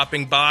for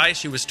stopping by.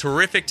 She was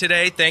terrific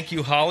today. Thank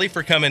you, Holly,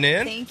 for coming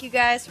in. Thank you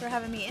guys for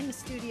having me in the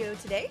studio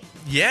today.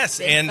 Yes,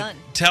 Been and fun.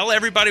 Tell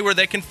everybody where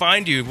they can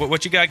find you.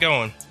 What you got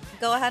going?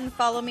 Go ahead and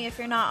follow me if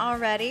you're not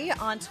already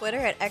on Twitter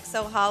at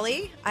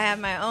XOHolly. I have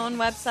my own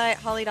website,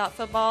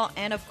 holly.football,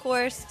 and of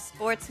course,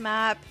 Sports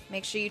Map.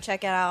 Make sure you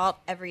check it out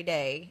every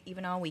day,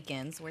 even on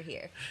weekends. We're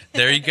here.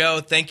 There you go.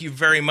 Thank you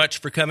very much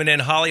for coming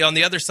in, Holly. On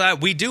the other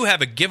side, we do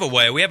have a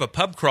giveaway. We have a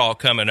pub crawl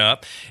coming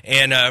up,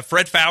 and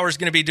Fred Fowler is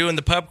going to be doing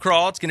the pub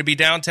crawl. It's going to be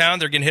downtown.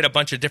 They're going to hit a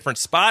bunch of different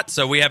spots,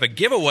 so we have a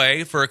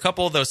giveaway for a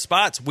couple of those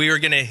spots. We are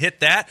going to hit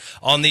that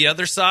on the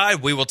other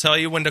side. We will tell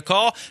you when to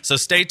call, so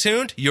stay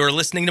tuned. You're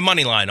listening to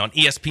Moneyline on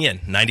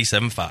ESPN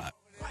 97.5.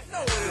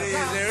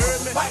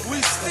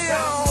 We still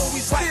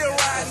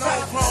riding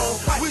on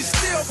chrome. We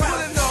still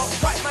pulling up.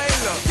 Man,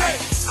 look.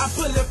 I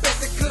pull up at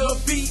the club,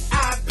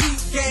 VIP,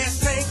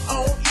 gas tank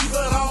on,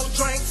 even all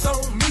drinks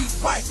on me.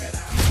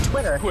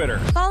 Twitter.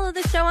 Follow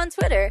the show on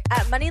Twitter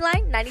at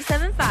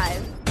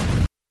Moneyline975.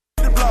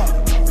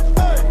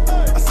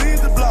 I see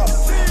the block.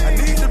 I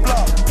need the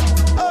block.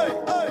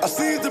 I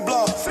see the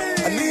block.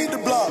 I need the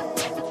block.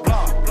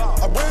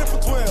 I went for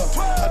 12.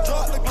 I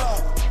dropped the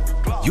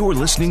block. You're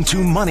listening to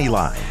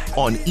Moneyline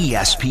on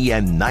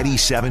ESPN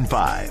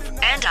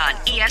 97.5. And on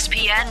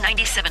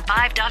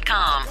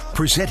ESPN975.com.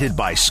 Presented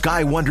by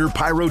Sky Wonder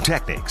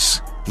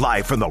Pyrotechnics.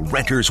 Live from the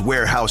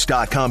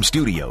RentersWarehouse.com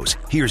studios,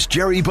 here's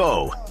Jerry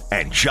Bow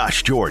and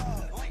Josh Jordan.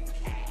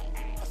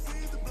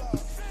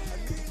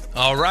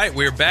 All right,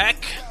 we're back.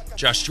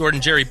 Josh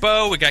Jordan, Jerry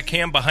Bow. We got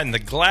Cam behind the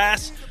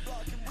glass.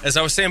 As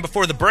I was saying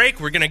before the break,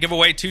 we're going to give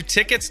away 2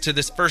 tickets to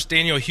this first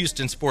annual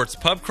Houston Sports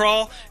Pub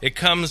Crawl. It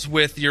comes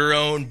with your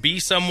own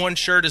Be Someone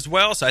shirt as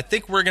well, so I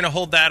think we're going to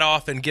hold that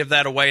off and give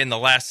that away in the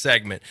last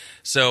segment.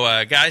 So,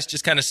 guys,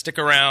 just kind of stick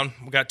around.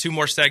 We've got 2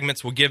 more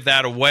segments. We'll give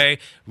that away.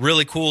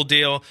 Really cool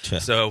deal.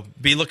 So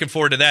be looking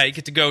forward to that. You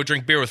get to go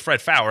drink beer with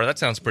Fred Fowler. That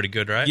sounds pretty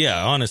good, right?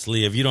 Yeah,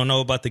 honestly, if you don't know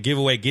about the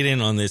giveaway, get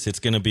in on this. It's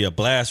going to be a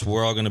blast.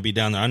 We're all going to be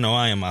down there. I know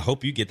I am. I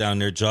hope you get down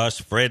there,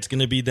 Josh. Fred's going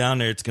to be down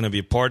there. It's going to be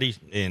a party,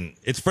 and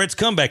it's Fred's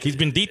comeback. He's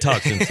been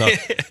detoxing,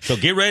 so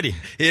get ready.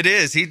 It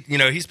is.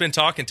 He's been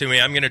talking to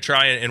me. I'm going to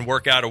try and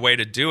work out a way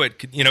to do it.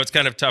 It's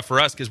kind of tough for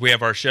us because we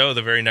have our show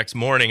the very next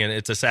morning, and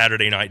it's a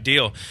Saturday night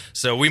deal.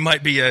 So we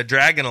might be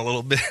dragging a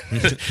little bit.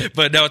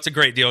 But no, it's a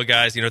great deal,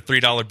 guys.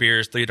 $3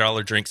 beers,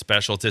 $3 drink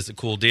special. It's a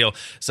cool deal.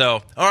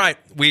 So, all right,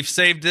 we've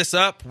saved this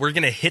up. We're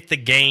going to hit the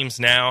games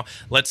now.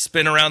 Let's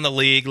spin around the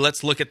league.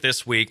 Let's look at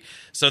this week.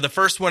 So the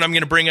first one I'm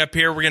going to bring up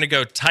here, we're going to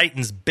go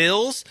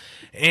Titans-Bills.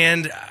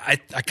 And I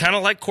kind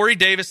of like Corey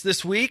Davis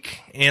this week.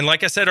 And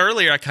like I said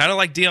earlier, I kind of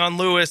like Deion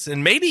Lewis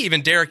and maybe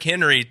even Derrick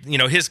Henry.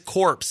 His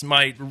corpse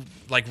might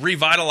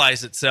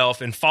revitalize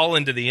itself and fall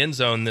into the end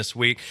zone this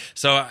week.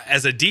 So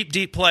as a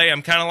deep play,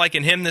 I'm kind of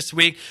liking him this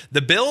week.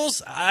 The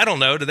Bills, I don't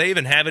know. Do they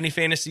even have any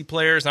fantasy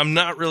players? I'm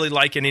not really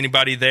liking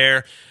anybody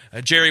there.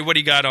 Jerry, what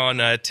do you got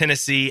on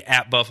Tennessee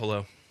at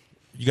Buffalo?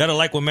 You got to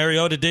like what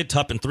Mariota did,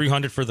 topping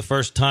 300 for the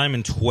first time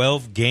in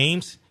 12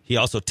 games. He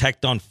also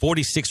tacked on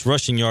 46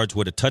 rushing yards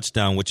with a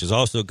touchdown, which is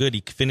also good.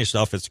 He finished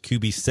off as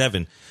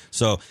QB7.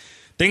 So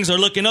things are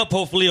looking up,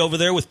 hopefully, over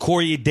there with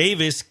Corey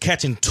Davis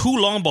catching 2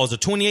 long balls, a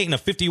 28 and a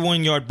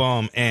 51-yard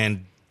bomb,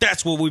 and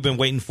that's what we've been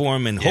waiting for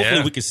him, and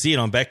hopefully we can see it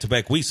on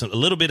back-to-back weeks. A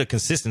little bit of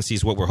consistency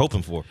is what we're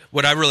hoping for.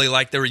 What I really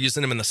like, they were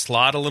using him in the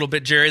slot a little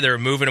bit, Jerry. They were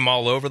moving him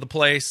all over the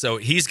place, so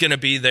he's going to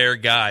be their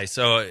guy.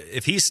 So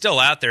if he's still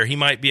out there, he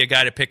might be a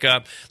guy to pick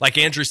up. Like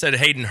Andrew said,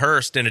 Hayden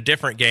Hurst in a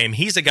different game,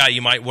 he's a guy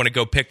you might want to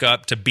go pick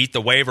up to beat the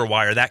waiver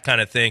wire, that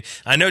kind of thing.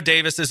 I know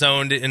Davis is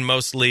owned in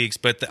most leagues,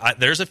 but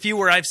there's a few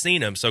where I've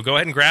seen him, so go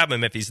ahead and grab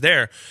him if he's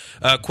there.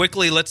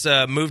 Quickly, let's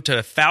move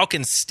to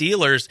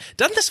Falcons-Steelers.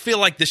 Doesn't this feel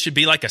like this should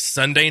be like a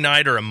Sunday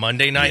night or a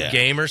Monday night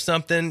game or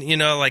something?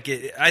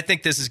 I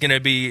think this is going to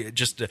be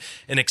just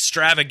an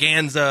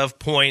extravaganza of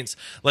points.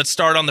 Let's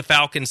start on the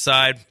Falcons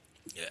side.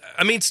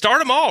 Start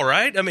them all,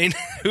 right?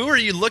 Who are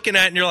you looking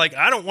at and you're like,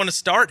 I don't want to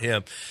start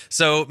him?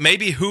 So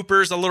maybe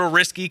Hooper's a little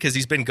risky because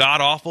he's been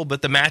god-awful,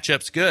 but the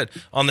matchup's good.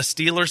 On the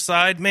Steelers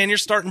side, man, you're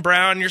starting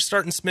Brown, you're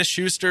starting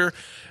Smith-Schuster,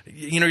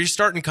 you're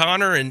starting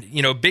Connor, and,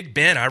 Big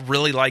Ben, I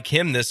really like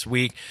him this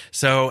week.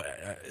 So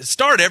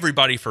start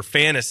everybody for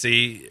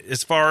fantasy.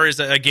 As far as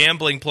a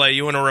gambling play,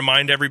 you want to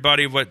remind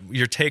everybody what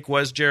your take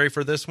was, Jerry,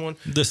 for this one?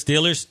 The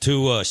Steelers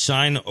to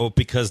shine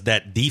because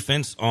that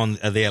defense on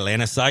the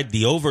Atlanta side,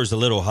 the over is a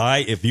little high. try,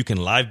 if you can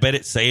live bet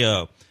it,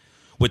 say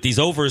with these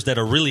overs that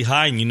are really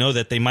high and you know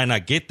that they might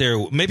not get there,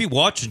 maybe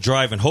watch a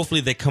drive and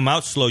hopefully they come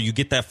out slow. You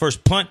get that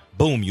first punt,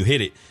 boom, you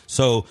hit it.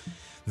 So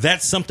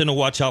that's something to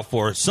watch out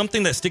for.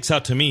 Something that sticks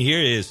out to me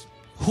here is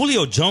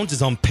Julio Jones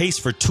is on pace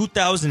for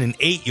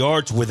 2,008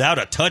 yards without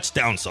a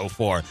touchdown so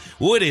far.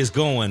 What is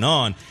going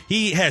on?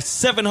 He has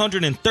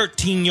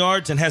 713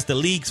 yards and has the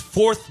league's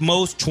fourth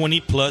most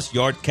 20-plus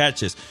yard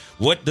catches.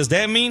 What does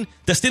that mean?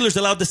 The Steelers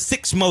allowed the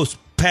sixth most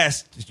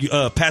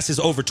passes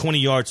over 20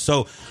 yards.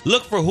 So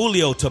look for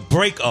Julio to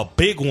break a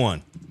big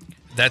one.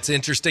 That's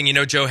interesting. You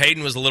know, Joe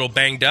Hayden was a little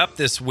banged up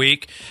this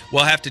week.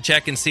 We'll have to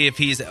check and see if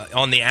he's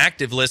on the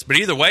active list. But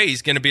either way,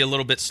 he's going to be a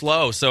little bit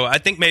slow. So I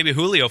think maybe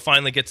Julio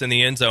finally gets in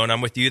the end zone.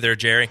 I'm with you there,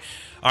 Jerry.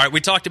 All right, we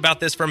talked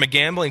about this from a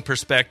gambling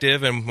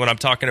perspective. And what I'm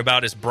talking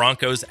about is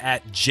Broncos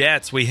at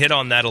Jets. We hit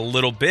on that a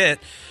little bit.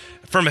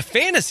 From a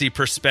fantasy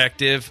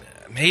perspective,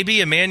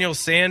 maybe Emmanuel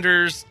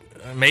Sanders,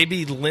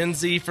 maybe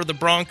Lindsey for the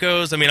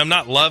Broncos. I mean, I'm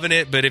not loving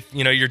it, but if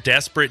you're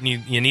desperate and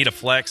you need a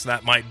flex,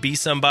 that might be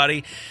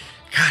somebody.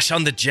 Gosh,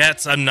 on the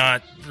Jets, I'm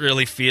not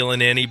really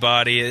feeling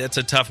anybody. It's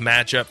a tough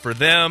matchup for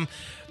them.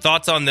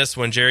 Thoughts on this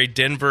one, Jerry?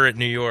 Denver at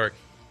New York.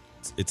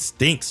 It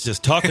stinks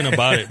just talking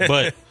about it,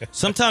 but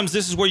sometimes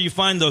this is where you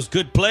find those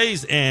good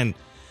plays, and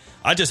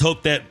I just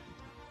hope that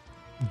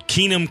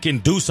Keenum can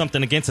do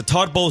something against a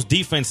Todd Bowles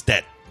defense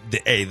that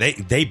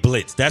they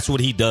blitz. That's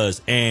what he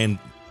does, and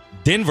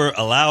Denver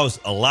allows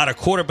a lot of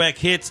quarterback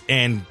hits,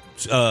 and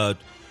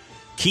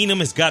Keenum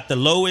has got the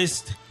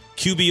lowest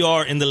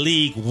QBR in the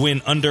league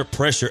when under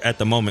pressure at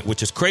the moment,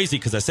 which is crazy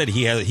because I said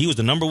he was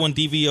the number one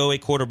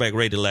DVOA quarterback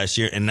rated last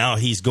year, and now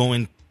he's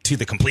going to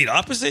the complete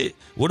opposite.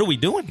 What are we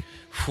doing?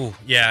 Whew,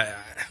 yeah,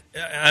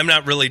 I'm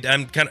not really.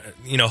 I'm kind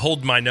of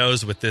holding my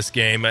nose with this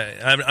game.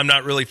 I'm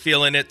not really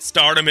feeling it.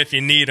 Start them if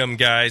you need them,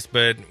 guys,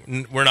 but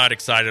we're not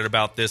excited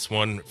about this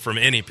one from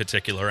any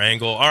particular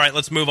angle. All right,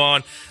 let's move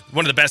on.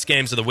 One of the best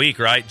games of the week,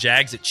 right?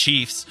 Jags at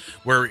Chiefs.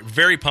 We're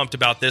very pumped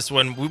about this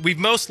one. We've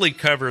mostly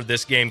covered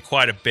this game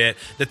quite a bit.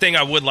 The thing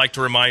I would like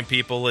to remind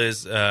people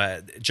is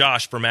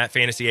Josh from At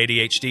Fantasy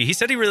ADHD. He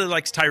said he really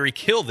likes Tyreek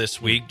Hill this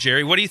week.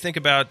 Jerry, what do you think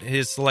about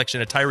his selection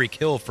of Tyreek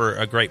Hill for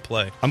a great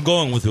play? I'm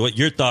going with what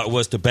your thought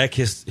was to back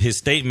his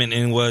statement,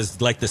 and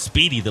was like the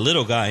speedy, the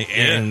little guy,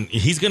 and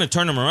he's going to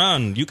turn him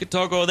around. You could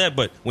talk all that,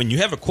 but when you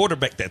have a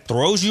quarterback that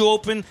throws you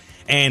open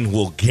and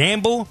will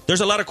gamble,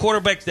 there's a lot of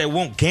quarterbacks that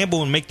won't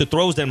gamble and make the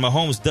throws that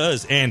Mahomes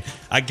does, and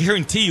I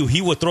guarantee you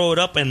he will throw it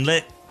up and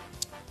let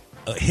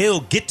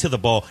Hill get to the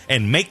ball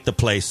and make the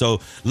play.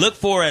 So look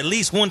for at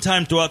least one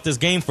time throughout this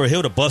game for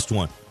Hill to bust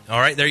one. All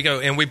right, there you go.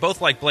 And we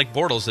both like Blake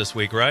Bortles this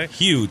week, right?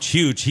 Huge.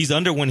 He's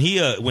under when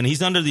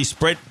he's under these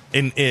spread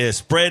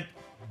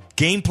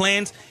game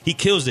plans, he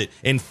kills it.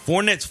 In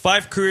Fournette's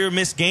 5 career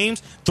missed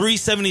games,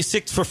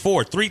 376 for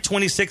 4,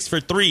 326 for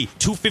 3,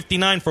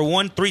 259 for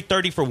 1,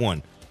 330 for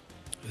 1.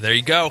 There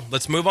you go.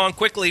 Let's move on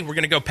quickly. We're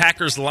going to go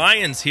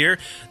Packers-Lions here.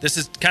 This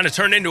has kind of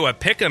turned into a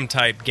pick'em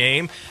type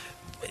game.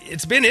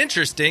 It's been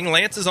interesting.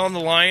 Lance is on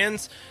the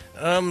Lions.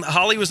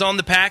 Holly was on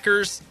the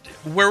Packers.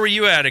 Where were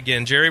you at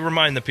again, Jerry?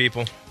 Remind the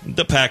people.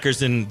 The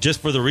Packers, and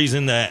just for the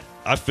reason that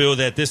I feel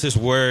that this is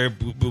where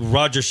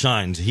Rodgers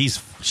shines.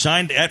 He's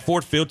shined at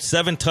Ford Field,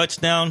 7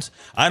 touchdowns.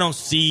 I don't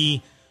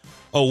see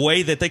a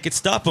way that they could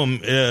stop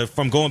him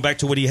from going back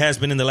to what he has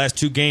been in the last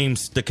 2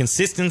 games. The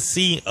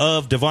consistency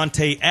of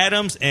Devontae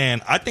Adams,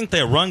 and I think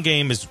their run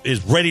game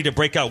is ready to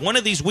break out. One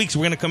of these weeks,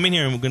 we're going to come in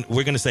here and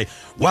we're going to say,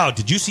 wow,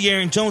 did you see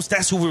Aaron Jones?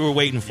 That's who we were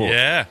waiting for.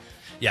 Yeah,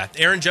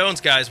 Aaron Jones,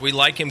 guys, we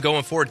like him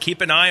going forward.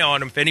 Keep an eye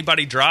on him. If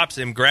anybody drops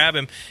him, grab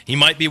him. He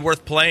might be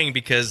worth playing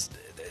because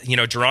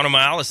Geronimo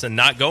Allison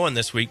not going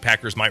this week.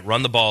 Packers might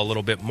run the ball a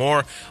little bit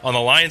more. On the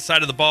Lions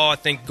side of the ball, I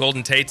think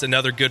Golden Tate's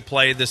another good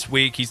play this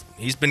week.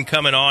 He's been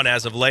coming on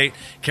as of late.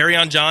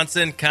 Kerryon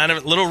Johnson, kind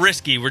of a little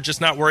risky. We're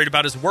just not worried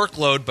about his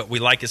workload, but we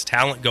like his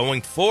talent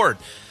going forward.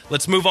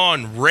 Let's move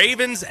on.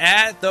 Ravens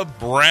at the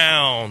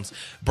Browns.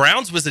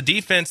 Browns was a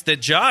defense that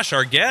Josh,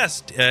 our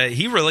guest,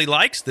 he really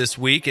likes this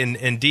week in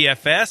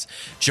DFS.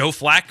 Joe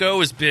Flacco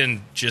has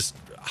been just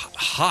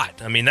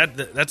hot. I mean,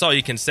 that's all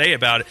you can say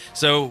about it.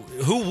 So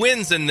who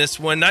wins in this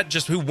one? Not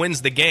just who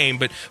wins the game,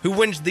 but who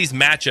wins these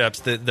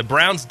matchups? The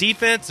Browns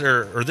defense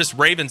or this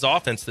Ravens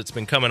offense that's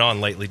been coming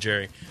on lately,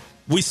 Jerry?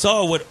 We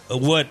saw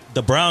what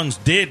the Browns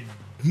did,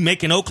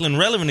 making Oakland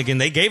relevant again.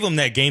 They gave them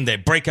that game,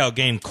 that breakout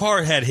game.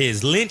 Carr had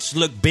his. Lynch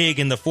looked big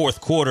in the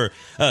fourth quarter.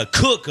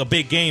 Cook, a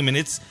big game.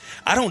 And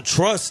I don't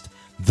trust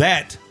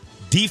that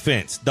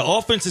defense. The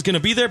offense is going to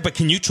be there, but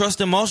can you trust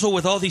them also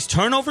with all these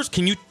turnovers?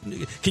 Can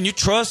you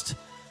trust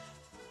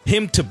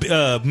him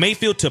to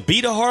Mayfield to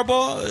beat a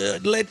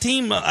Harbaugh-led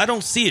team? I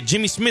don't see it.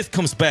 Jimmy Smith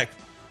comes back.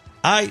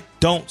 I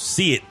don't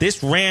see it.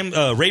 This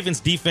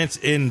Ravens defense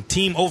and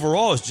team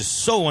overall is just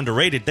so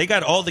underrated. They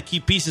got all the key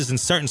pieces in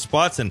certain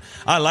spots, and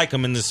I like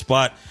them in this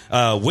spot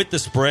with the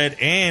spread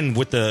and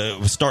with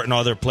the starting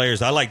all their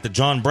players. I like the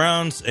John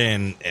Browns,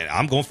 and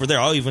I'm going for there.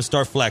 I'll even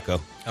start Flacco.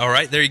 All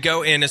right, there you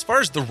go. And as far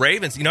as the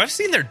Ravens, I've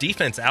seen their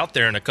defense out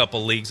there in a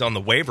couple leagues on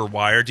the waiver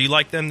wire. Do you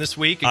like them this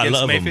week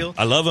against Mayfield?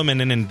 I love them,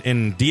 and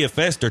in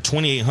DFS, they're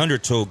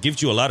 2,800, so it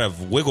gives you a lot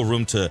of wiggle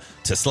room to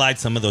slide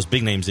some of those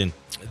big names in.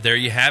 There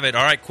you have it.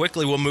 All right,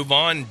 quickly, we'll move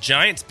on.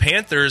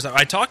 Giants-Panthers.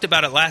 I talked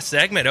about it last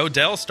segment.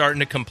 Odell starting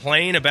to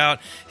complain about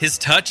his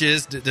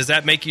touches. Does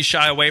that make you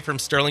shy away from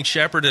Sterling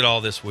Shepard at all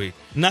this week?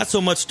 Not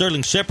so much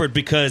Sterling Shepard,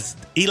 because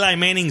Eli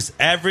Manning's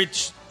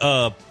average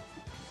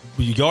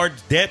yard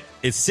depth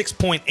is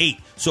 6.8.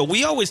 So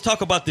we always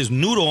talk about this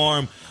noodle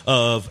arm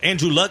of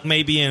Andrew Luck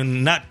maybe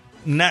and not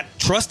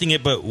trusting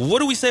it. But what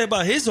do we say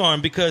about his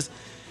arm? Because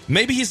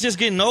maybe he's just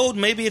getting old.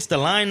 Maybe it's the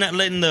line not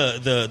letting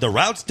the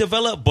routes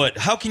develop. But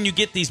how can you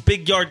get these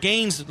big yard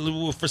gains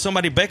for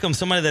somebody Beckham,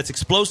 somebody that's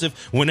explosive,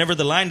 whenever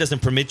the line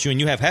doesn't permit you and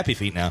you have happy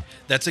feet now?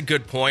 That's a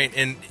good point.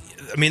 And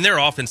their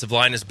offensive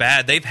line is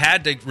bad. They've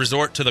had to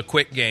resort to the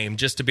quick game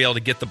just to be able to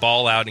get the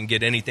ball out and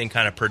get anything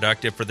kind of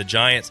productive for the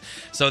Giants.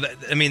 So,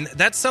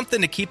 that's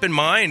something to keep in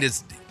mind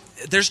is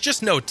there's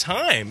just no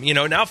time.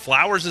 Now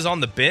Flowers is on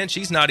the bench.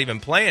 He's not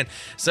even playing.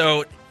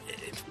 So,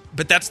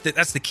 but that's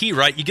the key,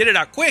 right? You get it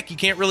out quick. You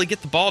can't really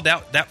get the ball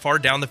that far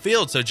down the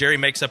field. So Jerry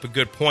makes up a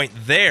good point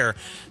there.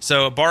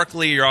 So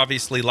Barkley, you're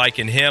obviously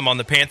liking him. On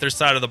the Panthers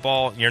side of the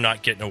ball, you're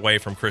not getting away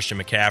from Christian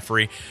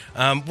McCaffrey.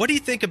 What do you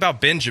think about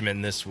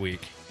Benjamin this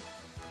week?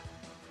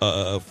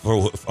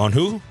 On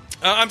who?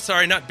 I'm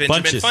sorry, not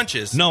Benjamin.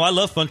 Funches. No, I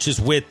love Funches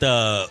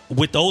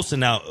with Olsen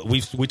now.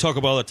 We talk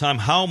about all the time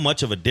how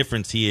much of a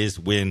difference he is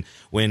when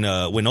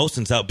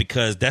Olsen's out,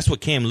 because that's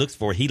what Cam looks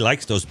for. He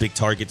likes those big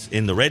targets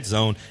in the red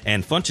zone,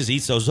 and Funches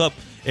eats those up.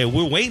 And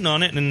we're waiting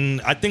on it,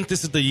 and I think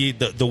this is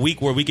the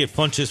week where we get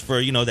Funches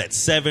for that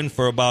 7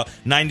 for about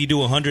 90 to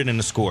 100 in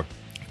the score.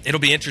 It'll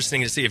be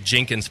interesting to see if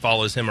Jenkins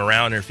follows him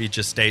around or if he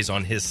just stays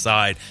on his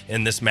side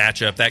in this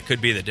matchup. That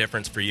could be the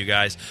difference for you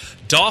guys.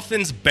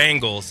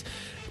 Dolphins-Bengals.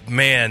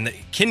 Man,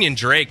 Kenyon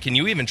Drake, can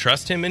you even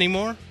trust him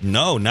anymore?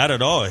 No, not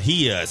at all.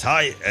 He as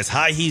high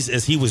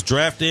as he was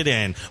drafted,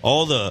 and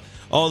all the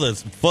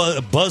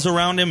buzz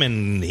around him,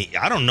 and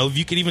I don't know if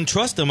you could even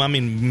trust him.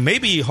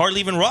 Maybe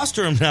hardly even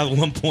roster him now at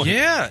one point.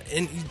 Yeah,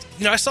 and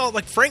I saw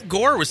Frank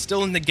Gore was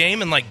still in the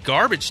game in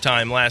garbage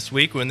time last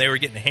week when they were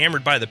getting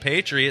hammered by the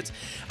Patriots.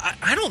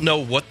 I don't know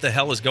what the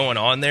hell is going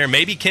on there.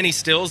 Maybe Kenny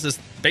Stills is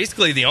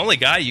basically the only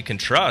guy you can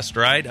trust,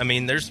 right?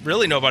 There's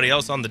really nobody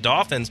else on the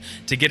Dolphins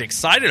to get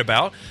excited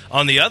about.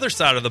 On the other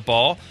side of the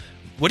ball,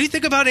 what do you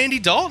think about Andy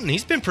Dalton?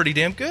 He's been pretty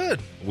damn good.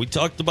 We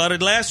talked about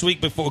it last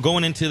week before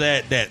going into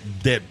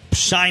that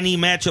shiny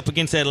matchup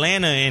against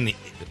Atlanta, and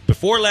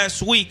before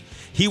last week,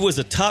 he was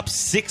a top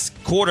 6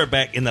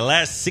 quarterback in the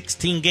last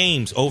 16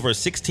 games, over a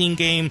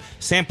 16-game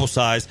sample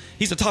size.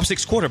 He's a top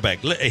 6 quarterback.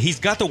 He's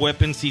got the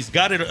weapons. He's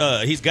got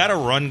it. He's got a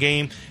run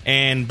game,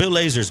 and Bill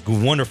Lazor's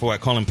wonderful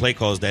at calling play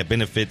calls that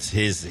benefits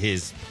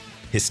his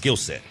skill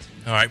set.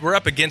 All right, we're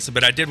up against it,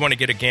 but I did want to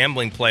get a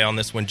gambling play on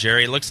this one,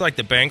 Jerry. It looks like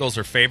the Bengals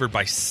are favored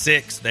by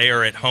 6. They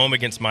are at home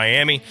against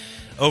Miami.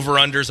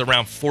 Over-unders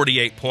around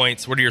 48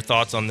 points. What are your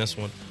thoughts on this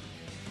one?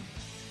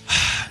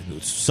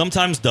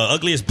 Sometimes the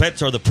ugliest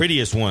bets are the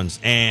prettiest ones,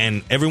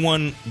 and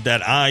everyone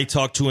that I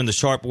talk to in the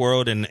sharp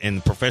world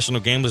and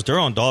professional gamblers, they're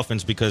on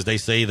Dolphins because they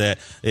say that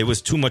it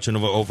was too much of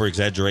an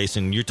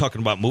over-exaggeration. You're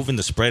talking about moving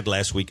the spread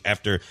last week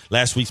after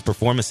last week's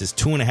performance is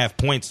 2.5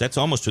 points. That's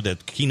almost to the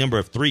key number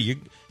of 3. You're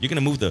going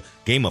to move the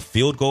game a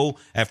field goal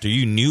after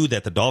you knew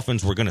that the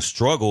Dolphins were going to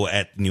struggle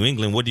at New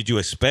England. What did you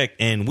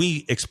expect? And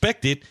we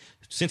expected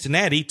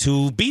Cincinnati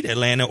to beat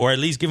Atlanta or at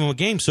least give them a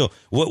game. So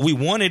what we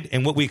wanted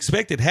and what we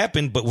expected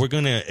happened, but we're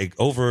going to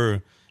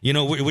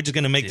we're just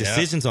going to make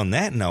decisions on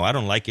that. No, I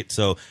don't like it.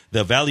 So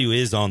the value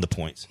is on the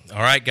points.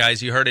 All right,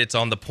 guys, you heard it. It's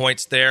on the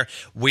points there.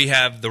 We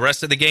have the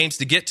rest of the games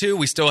to get to.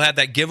 We still have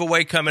that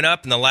giveaway coming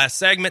up in the last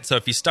segment. So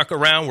if you stuck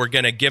around, we're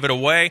going to give it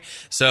away.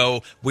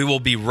 So we will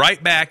be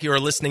right back. You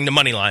are listening to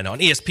Moneyline on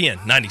ESPN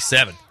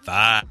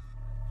 97.5.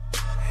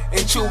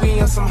 And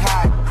Chewy on some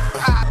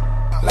hot.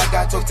 Like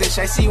I told Tish,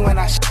 I see when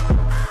I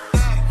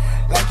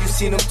like you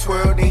see them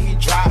twirl, then he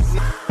drops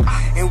it.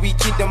 And we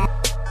keep them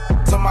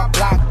on my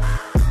block.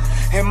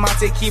 And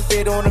Monte keep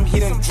it on him, he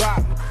done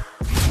drop.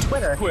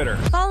 Twitter.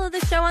 Follow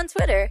the show on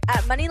Twitter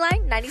at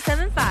Moneyline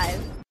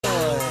 97.5.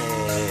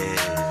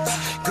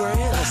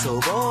 Girl, so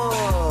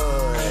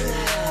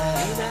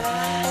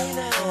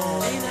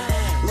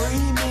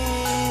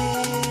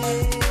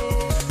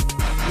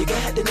you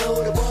got to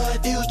know the boy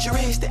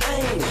futuristic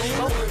aim.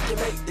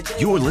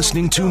 You're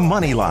listening to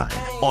Moneyline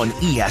on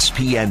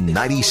ESPN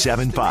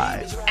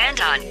 97.5. And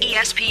on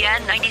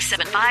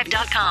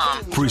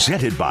ESPN975.com.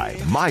 Presented by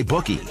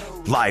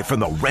MyBookie. Live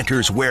from the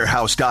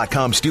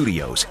RentersWarehouse.com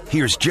studios,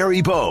 here's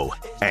Jerry Bow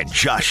and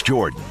Josh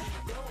Jordan.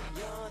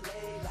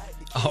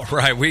 All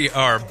right, we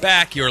are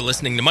back. You're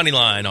listening to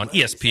Moneyline on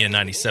ESPN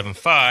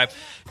 97.5.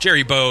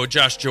 Jerry Bow,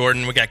 Josh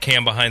Jordan. We got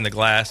Cam behind the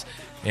glass.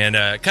 And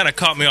kind of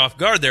caught me off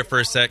guard there for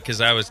a sec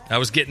because I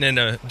was getting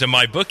into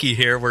my bookie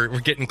here. We're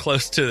getting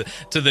close to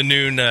the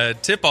noon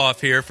tip-off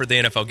here for the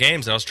NFL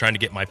games. I was trying to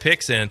get my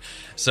picks in.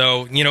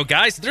 So,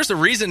 guys, there's a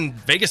reason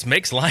Vegas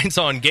makes lines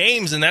on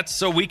games, and that's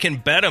so we can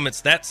bet them.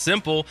 It's that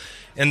simple.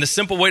 And the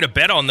simple way to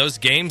bet on those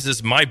games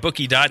is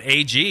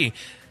mybookie.ag.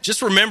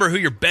 Just remember who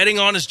you're betting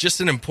on is just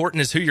as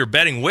important as who you're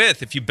betting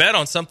with. If you bet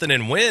on something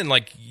and win,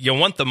 you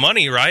want the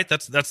money, right?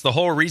 That's the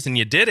whole reason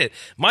you did it.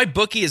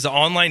 MyBookie is an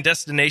online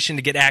destination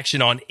to get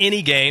action on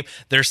any game.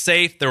 They're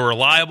safe. They're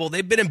reliable.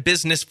 They've been in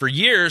business for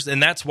years,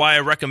 and that's why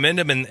I recommend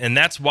them, and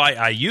that's why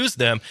I use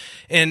them.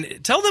 And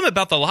tell them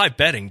about the live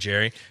betting,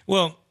 Jerry.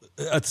 Well,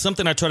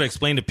 something I try to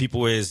explain to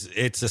people is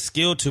it's a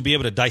skill to be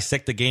able to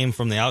dissect the game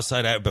from the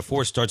outside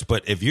before it starts.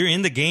 But if you're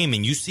in the game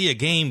and you see a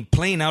game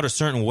playing out a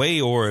certain way,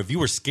 or if you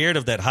were scared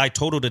of that high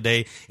total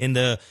today in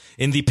the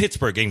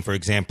Pittsburgh game, for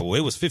example,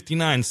 it was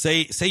 59.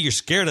 Say you're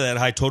scared of that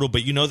high total,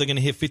 but you know they're going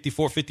to hit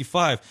 54,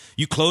 55.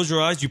 You close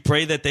your eyes, you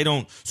pray that they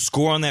don't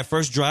score on that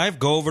first drive,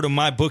 go over to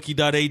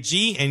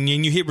mybookie.ag, and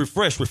you hit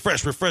refresh.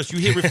 You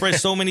hit refresh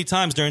so many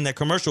times during that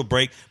commercial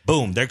break.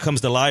 Boom, there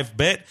comes the live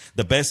bet,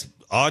 the best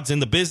odds in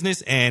the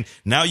business, and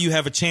now you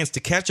have a chance to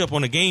catch up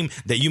on a game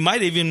that you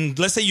might even,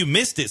 let's say you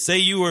missed it, say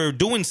you were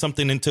doing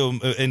something until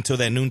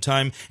that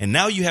noontime, and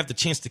now you have the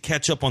chance to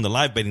catch up on the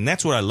live betting.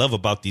 That's what I love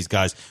about these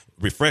guys.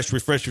 Refresh.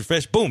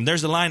 Boom,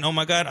 there's the line. Oh,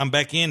 my God, I'm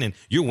back in, and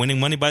you're winning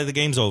money by the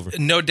game's over.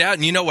 No doubt.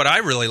 And you know what I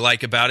really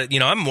like about it?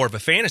 I'm more of a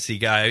fantasy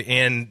guy,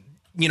 and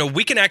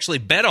we can actually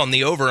bet on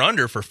the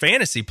over-under for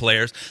fantasy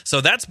players. So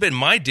that's been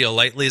my deal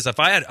lately is if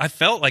I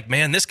felt like,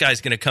 man, this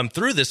guy's going to come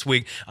through this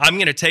week, I'm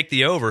going to take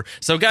the over.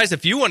 So, guys,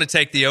 if you want to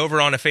take the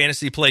over on a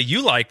fantasy play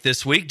you like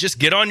this week, just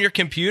get on your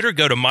computer,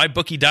 go to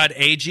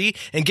mybookie.ag,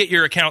 and get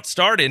your account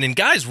started. And,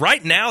 guys,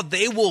 right now,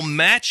 they will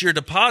match your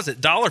deposit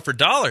dollar for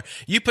dollar.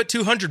 You put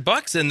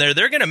 $200 in there,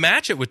 they're going to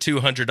match it with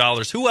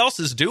 $200. Who else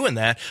is doing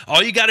that?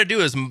 All you got to do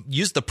is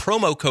use the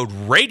promo code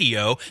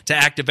RADIO to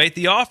activate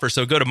the offer.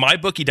 So go to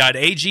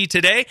mybookie.ag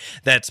today.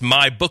 That's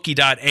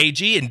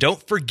mybookie.ag, and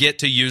don't forget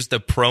to use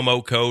the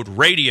promo code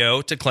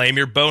RADIO to claim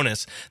your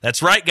bonus.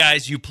 That's right,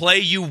 guys. You play,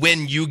 you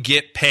win, you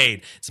get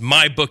paid. It's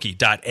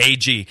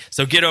mybookie.ag.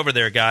 So get over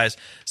there, guys.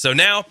 So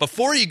now,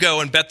 before you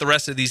go and bet the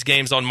rest of these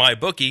games on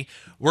MyBookie,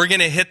 we're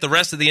going to hit the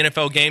rest of the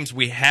NFL games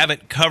we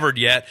haven't covered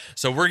yet.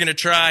 So we're going to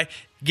try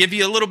give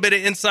you a little bit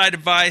of inside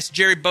advice.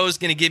 Jerry Bow's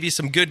going to give you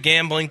some good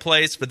gambling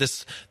plays for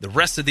the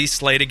rest of these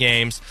slate of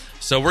games.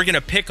 So we're going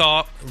to pick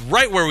off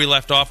right where we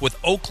left off with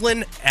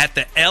Oakland at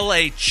the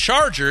LA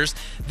Chargers.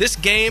 This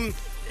game,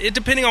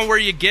 depending on where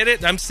you get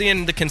it, I'm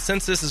seeing the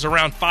consensus is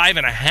around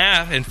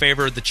 5.5 in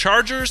favor of the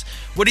Chargers.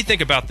 What do you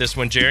think about this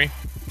one, Jerry?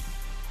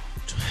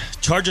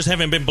 Chargers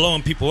haven't been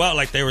blowing people out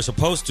like they were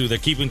supposed to. They're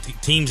keeping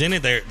teams in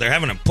it. They're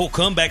having to pull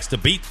comebacks to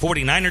beat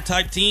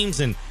 49er-type teams,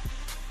 and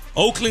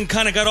Oakland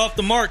kind of got off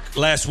the mark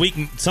last week.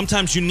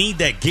 Sometimes you need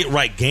that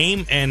get-right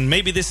game, and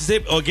maybe this is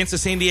it against the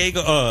San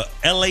Diego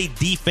LA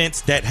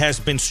defense that has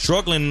been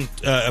struggling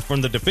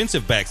from the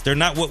defensive backs. They're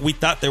not what we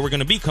thought they were going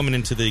to be coming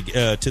into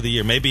the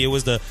year. Maybe it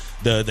was the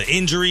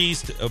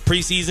injuries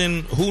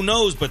preseason. Who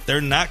knows? But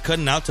they're not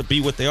cutting out to be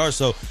what they are.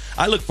 So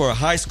I look for a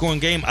high-scoring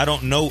game. I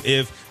don't know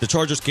if the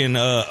Chargers can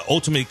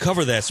ultimately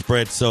cover that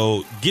spread.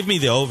 So give me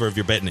the over if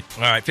you're betting it.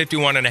 All right,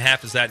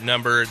 51.5 is that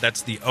number.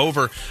 That's the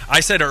over.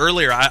 I said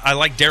earlier I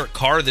like Derek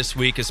Carr this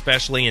week,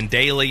 especially in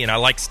daily, and I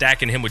like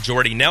stacking him with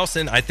Jordy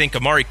Nelson. I think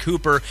Amari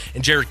Cooper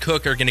and Jared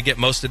Cook are going to get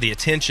most of the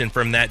attention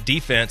from that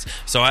defense.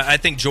 So I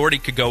think Jordy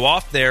could go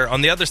off there.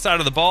 On the other side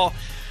of the ball,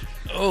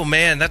 oh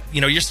man,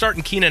 you're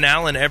starting Keenan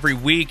Allen every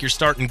week. You're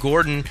starting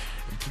Gordon.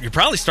 You're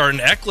probably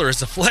starting Eckler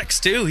as a flex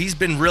too. He's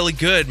been really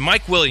good.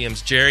 Mike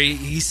Williams, Jerry,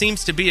 he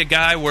seems to be a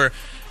guy where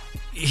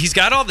he's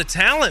got all the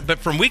talent, but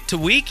from week to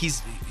week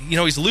he's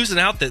losing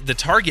out the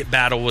target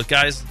battle with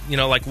guys,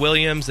 like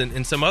Williams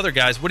and some other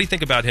guys. What do you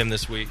think about him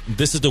this week?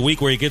 This is the week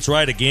where he gets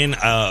right again.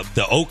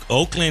 The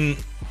Oakland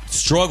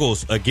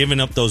struggles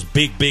giving up those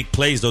big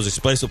plays, those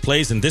explosive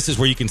plays, and this is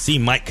where you can see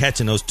Mike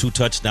catching those 2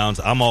 touchdowns.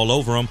 I'm all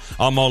over him.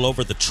 I'm all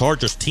over the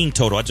Chargers team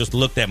total. I just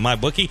looked at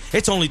MyBookie.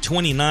 It's only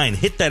 29.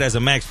 Hit that as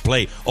a max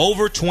play.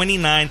 Over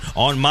 29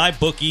 on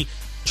MyBookie.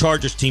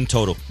 Chargers team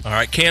total. All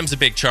right, Cam's a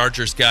big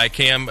Chargers guy.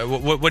 Cam,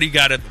 what do you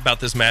got about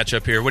this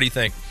matchup here? What do you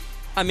think?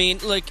 I mean,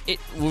 we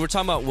were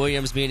talking about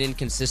Williams being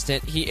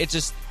inconsistent.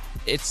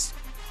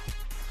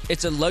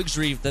 It's a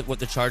luxury that what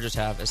the Chargers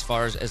have as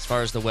far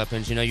as the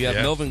weapons. You have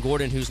Melvin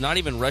Gordon, who's not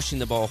even rushing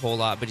the ball a whole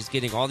lot, but he's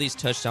getting all these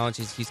touchdowns.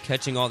 He's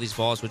catching all these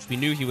balls, which we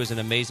knew he was an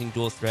amazing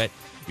dual threat.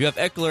 You have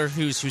Eckler,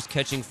 who's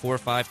catching 4 or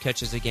 5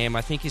 catches a game.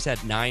 I think he's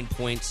had 9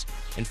 points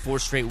in 4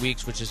 straight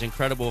weeks, which is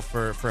incredible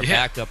for a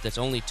backup that's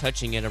only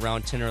touching it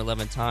around 10 or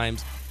 11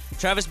 times.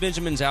 Travis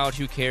Benjamin's out.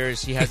 Who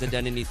cares? He hasn't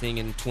done anything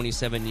in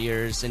 27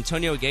 years.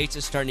 Antonio Gates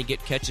is starting to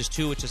get catches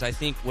too, which is, I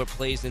think, what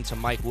plays into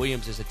Mike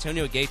Williams. Is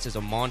Antonio Gates is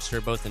a monster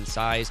both in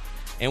size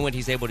and what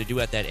he's able to do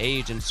at that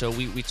age. And so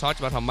we talked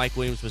about how Mike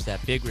Williams was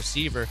that big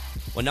receiver.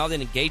 Well, now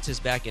that Gates is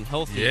back and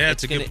healthy,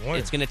 it's a good point.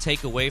 It's going to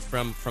take away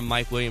from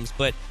Mike Williams.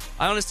 But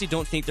I honestly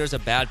don't think there's a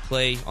bad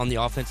play on the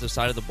offensive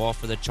side of the ball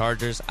for the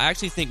Chargers. I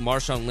actually think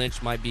Marshawn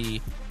Lynch might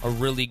be a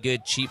really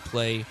good cheap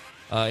play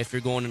if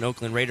you're going an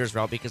Oakland Raiders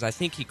route, because I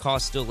think he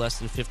costs still less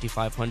than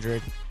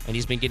 $5,500, and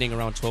he's been getting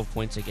around 12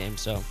 points a game.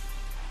 So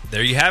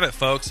there you have it,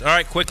 folks. All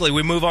right, quickly,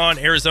 we move on.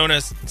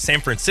 Arizona,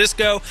 San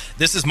Francisco.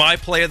 This is my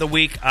play of the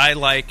week. I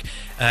like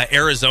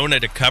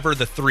Arizona to cover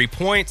the 3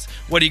 points.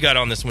 What do you got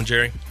on this one,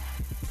 Jerry?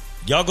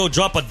 Y'all go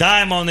drop a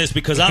dime on this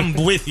because I'm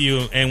with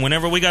you. And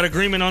whenever we got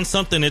agreement on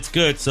something, it's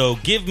good. So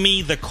give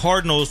me the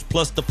Cardinals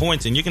plus the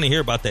points, and you're going to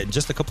hear about that in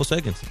just a couple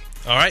seconds.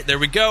 All right, there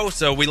we go.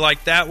 So we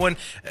like that one.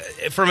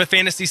 From a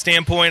fantasy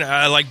standpoint,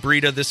 I like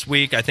Breida this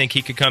week. I think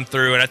he could come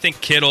through. And I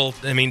think Kittle,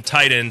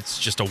 tight end's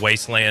just a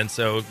wasteland.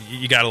 So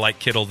you got to like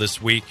Kittle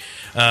this week.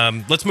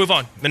 Let's move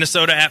on.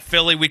 Minnesota at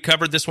Philly. We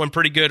covered this one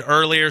pretty good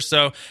earlier.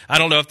 So I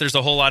don't know if there's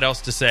a whole lot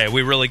else to say.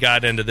 We really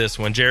got into this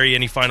one. Jerry,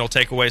 any final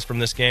takeaways from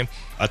this game?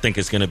 I think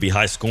it's going to be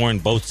high scoring.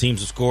 Both teams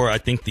will score. I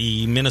think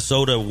the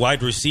Minnesota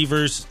wide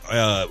receivers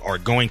are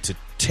going to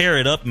tear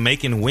it up,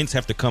 making Wentz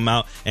have to come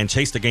out and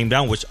chase the game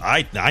down, which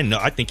I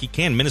think he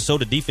can.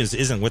 Minnesota defense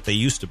isn't what they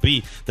used to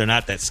be. They're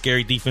not that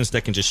scary defense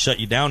that can just shut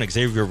you down.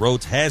 Xavier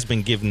Rhodes has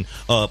been given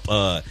up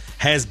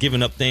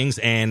things,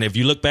 and if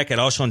you look back at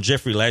Alshon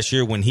Jeffrey last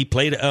year when he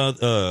played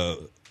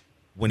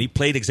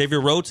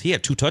Xavier Rhodes, he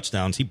had 2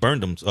 touchdowns. He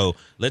burned them. So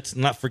let's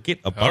not forget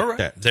about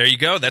that. There you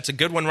go. That's a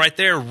good one right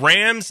there.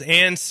 Rams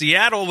and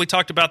Seattle. We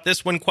talked about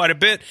this one quite a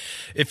bit.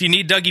 If you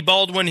need Dougie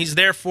Baldwin, he's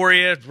there for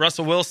you.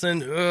 Russell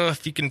Wilson,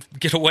 if you can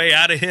get a way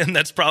out of him,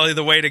 that's probably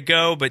the way to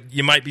go, but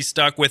you might be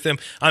stuck with him.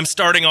 I'm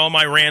starting all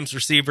my Rams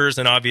receivers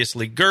and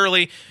obviously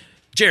Gurley.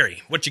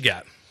 Jerry, what you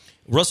got?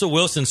 Russell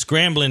Wilson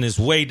scrambling is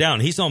way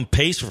down. He's on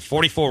pace for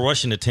 44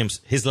 rushing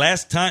attempts. His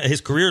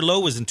career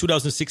low was in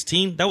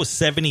 2016. That was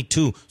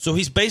 72. So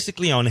he's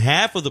basically on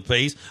half of the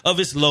pace of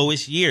his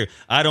lowest year.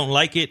 I don't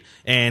like it,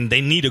 and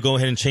they need to go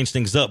ahead and change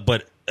things up.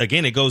 But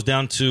again, it goes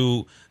down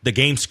to the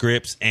game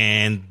scripts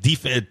and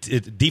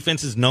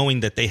defenses knowing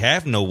that they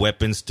have no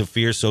weapons to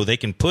fear, so they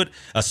can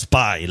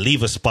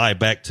leave a spy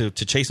back to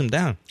chase them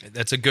down.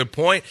 That's a good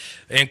point.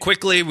 And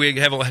quickly, we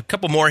have a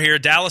couple more here.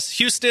 Dallas,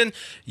 Houston,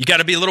 you got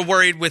to be a little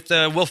worried with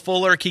Will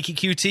Fuller, Kiki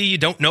QT. You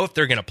don't know if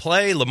they're going to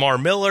play. Lamar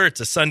Miller, it's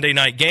a Sunday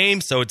night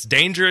game, so it's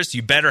dangerous.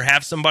 You better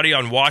have somebody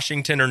on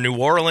Washington or New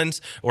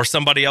Orleans or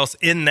somebody else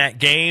in that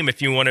game if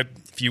you want to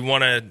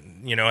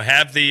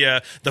have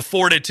the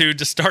fortitude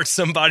to start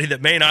somebody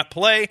that may not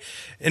play.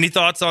 Any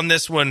thoughts on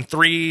this one?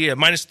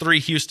 -3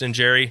 Houston,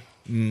 Jerry.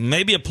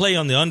 Maybe a play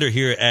on the under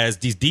here as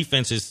these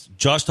defenses.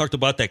 Josh talked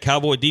about that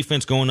Cowboy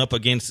defense going up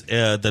against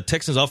the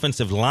Texans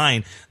offensive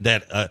line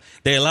that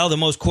they allow the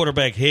most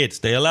quarterback hits.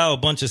 They allow a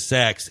bunch of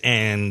sacks,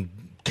 and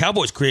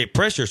Cowboys create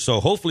pressure.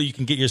 So hopefully you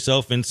can get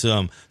yourself in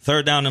some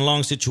third down and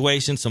long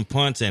situations, some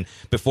punts, and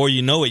before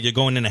you know it, you're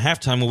going into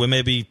halftime with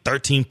maybe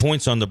 13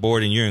 points on the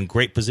board, and you're in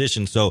great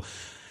position. So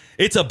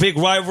it's a big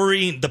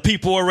rivalry. The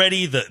people are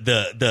ready.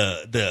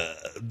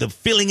 The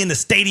feeling in the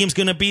stadium's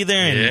going to be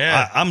there,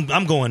 and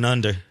I'm going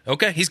under.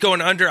 Okay, he's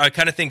going under. I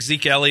kind of think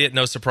Zeke Elliott,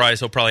 no surprise,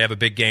 he'll probably have a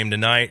big game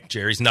tonight.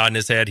 Jerry's nodding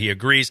his head. He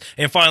agrees.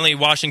 And finally,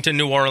 Washington,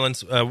 New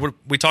Orleans.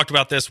 We talked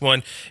about this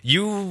one.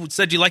 You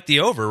said you liked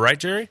the over, right,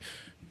 Jerry?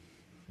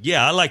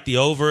 Yeah, I like the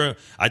over.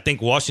 I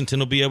think Washington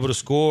will be able to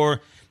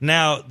score.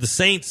 Now, the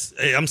Saints,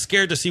 I'm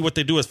scared to see what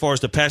they do as far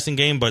as the passing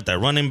game, but that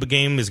running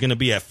game is going to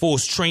be at full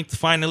strength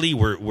finally.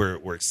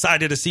 We're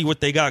excited to see what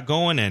they got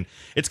going, and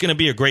it's going to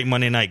be a great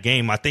Monday night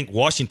game. I think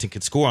Washington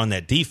could score on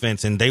that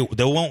defense, and they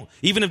won't,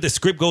 even if the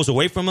script goes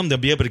away from them, they'll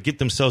be able to get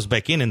themselves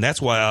back in, and that's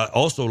why I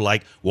also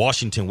like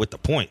Washington with the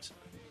points.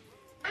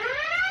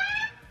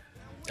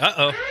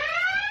 Uh-oh.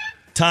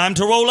 Time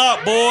to roll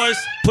out, boys.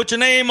 Put your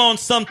name on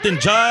something,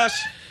 Josh.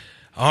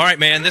 All right,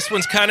 man, this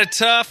one's kind of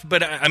tough,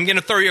 but I'm going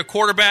to throw you a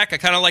quarterback. I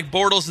kind of like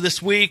Bortles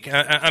this week.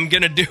 I'm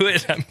going to do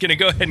it. I'm going to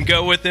go ahead and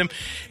go with him.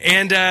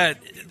 And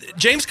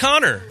James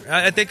Conner,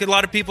 I think a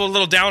lot of people are a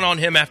little down on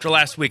him after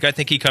last week. I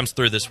think he comes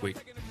through this week.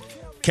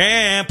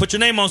 Cam, put your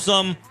name on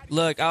something.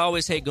 Look, I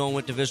always hate going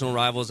with divisional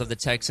rivals of the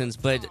Texans,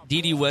 but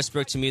D.D.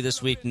 Westbrook to me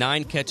this week,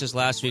 9 catches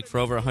last week for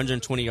over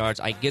 120 yards.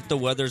 I get the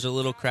weather's a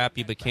little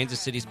crappy, but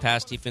Kansas City's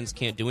pass defense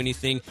can't do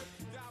anything.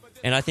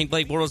 And I think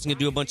Blake Bortles is going to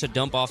do a bunch of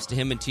dump-offs to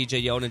him and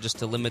T.J. Yeldon just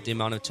to limit the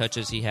amount of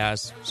touches he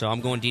has. So I'm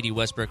going D.D.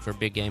 Westbrook for a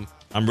big game.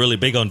 I'm really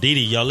big on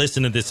D.D. Y'all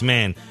listen to this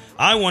man.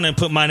 I want to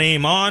put my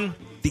name on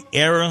the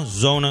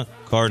Arizona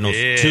Cardinals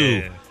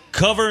to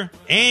cover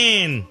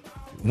and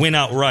win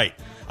outright.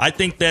 I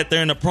think that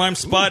they're in a prime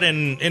spot,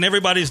 and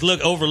everybody's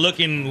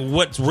overlooking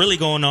what's really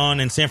going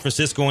on in San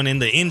Francisco and in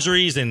the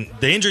injuries, and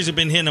the injuries have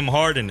been hitting them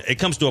hard, and it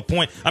comes to a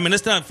point. I mean,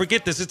 let's not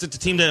forget this. It's a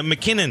team that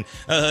McKinnon,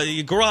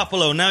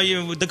 Garoppolo, now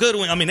you the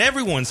Goodwin. I mean,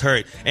 everyone's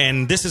hurt,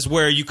 and this is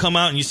where you come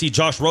out and you see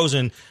Josh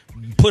Rosen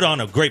put on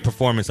a great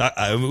performance.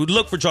 I would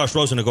look for Josh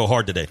Rosen to go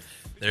hard today.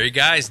 There you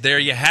guys. There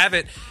you have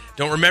it.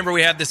 Don't remember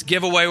we have this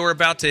giveaway we're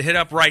about to hit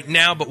up right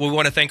now, but we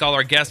want to thank all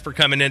our guests for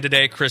coming in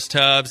today. Chris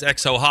Tubbs,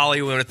 XO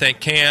Holly. We want to thank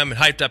Cam and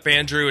Hyped Up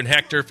Andrew and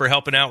Hector for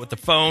helping out with the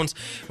phones.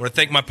 We want to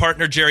thank my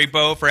partner Jerry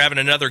Bow for having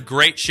another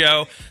great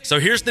show.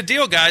 So here's the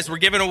deal, guys. We're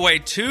giving away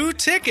 2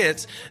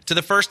 tickets to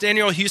the first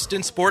annual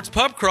Houston Sports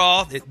Pub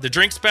Crawl. The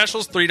drink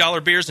specials,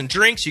 $3 beers and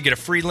drinks. You get a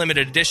free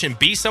limited edition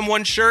Be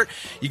Someone shirt.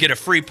 You get a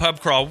free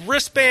pub crawl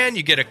wristband.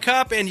 You get a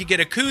cup, and you get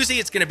a koozie.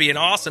 It's going to be an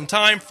awesome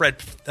time.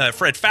 Fred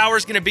Fowler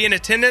is going to be in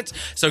attendance.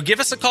 So give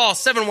us a call,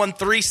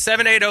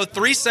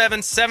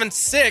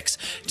 713-780-3776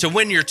 to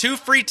win your 2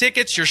 free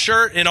tickets, your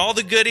shirt, and all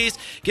the goodies.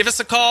 Give us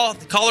a call.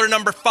 Caller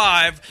number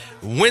 5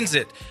 wins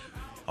it.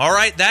 All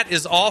right, that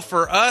is all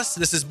for us.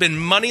 This has been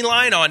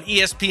Moneyline on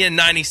ESPN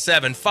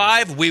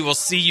 97.5. We will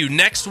see you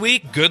next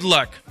week. Good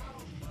luck.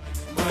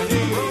 Are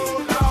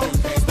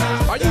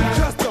you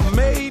custom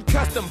made,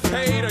 custom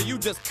paid, or you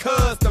just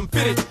custom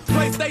fitted?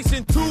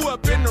 PlayStation 2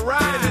 up in the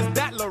ride, and is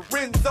that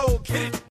Lorenzo Kitty?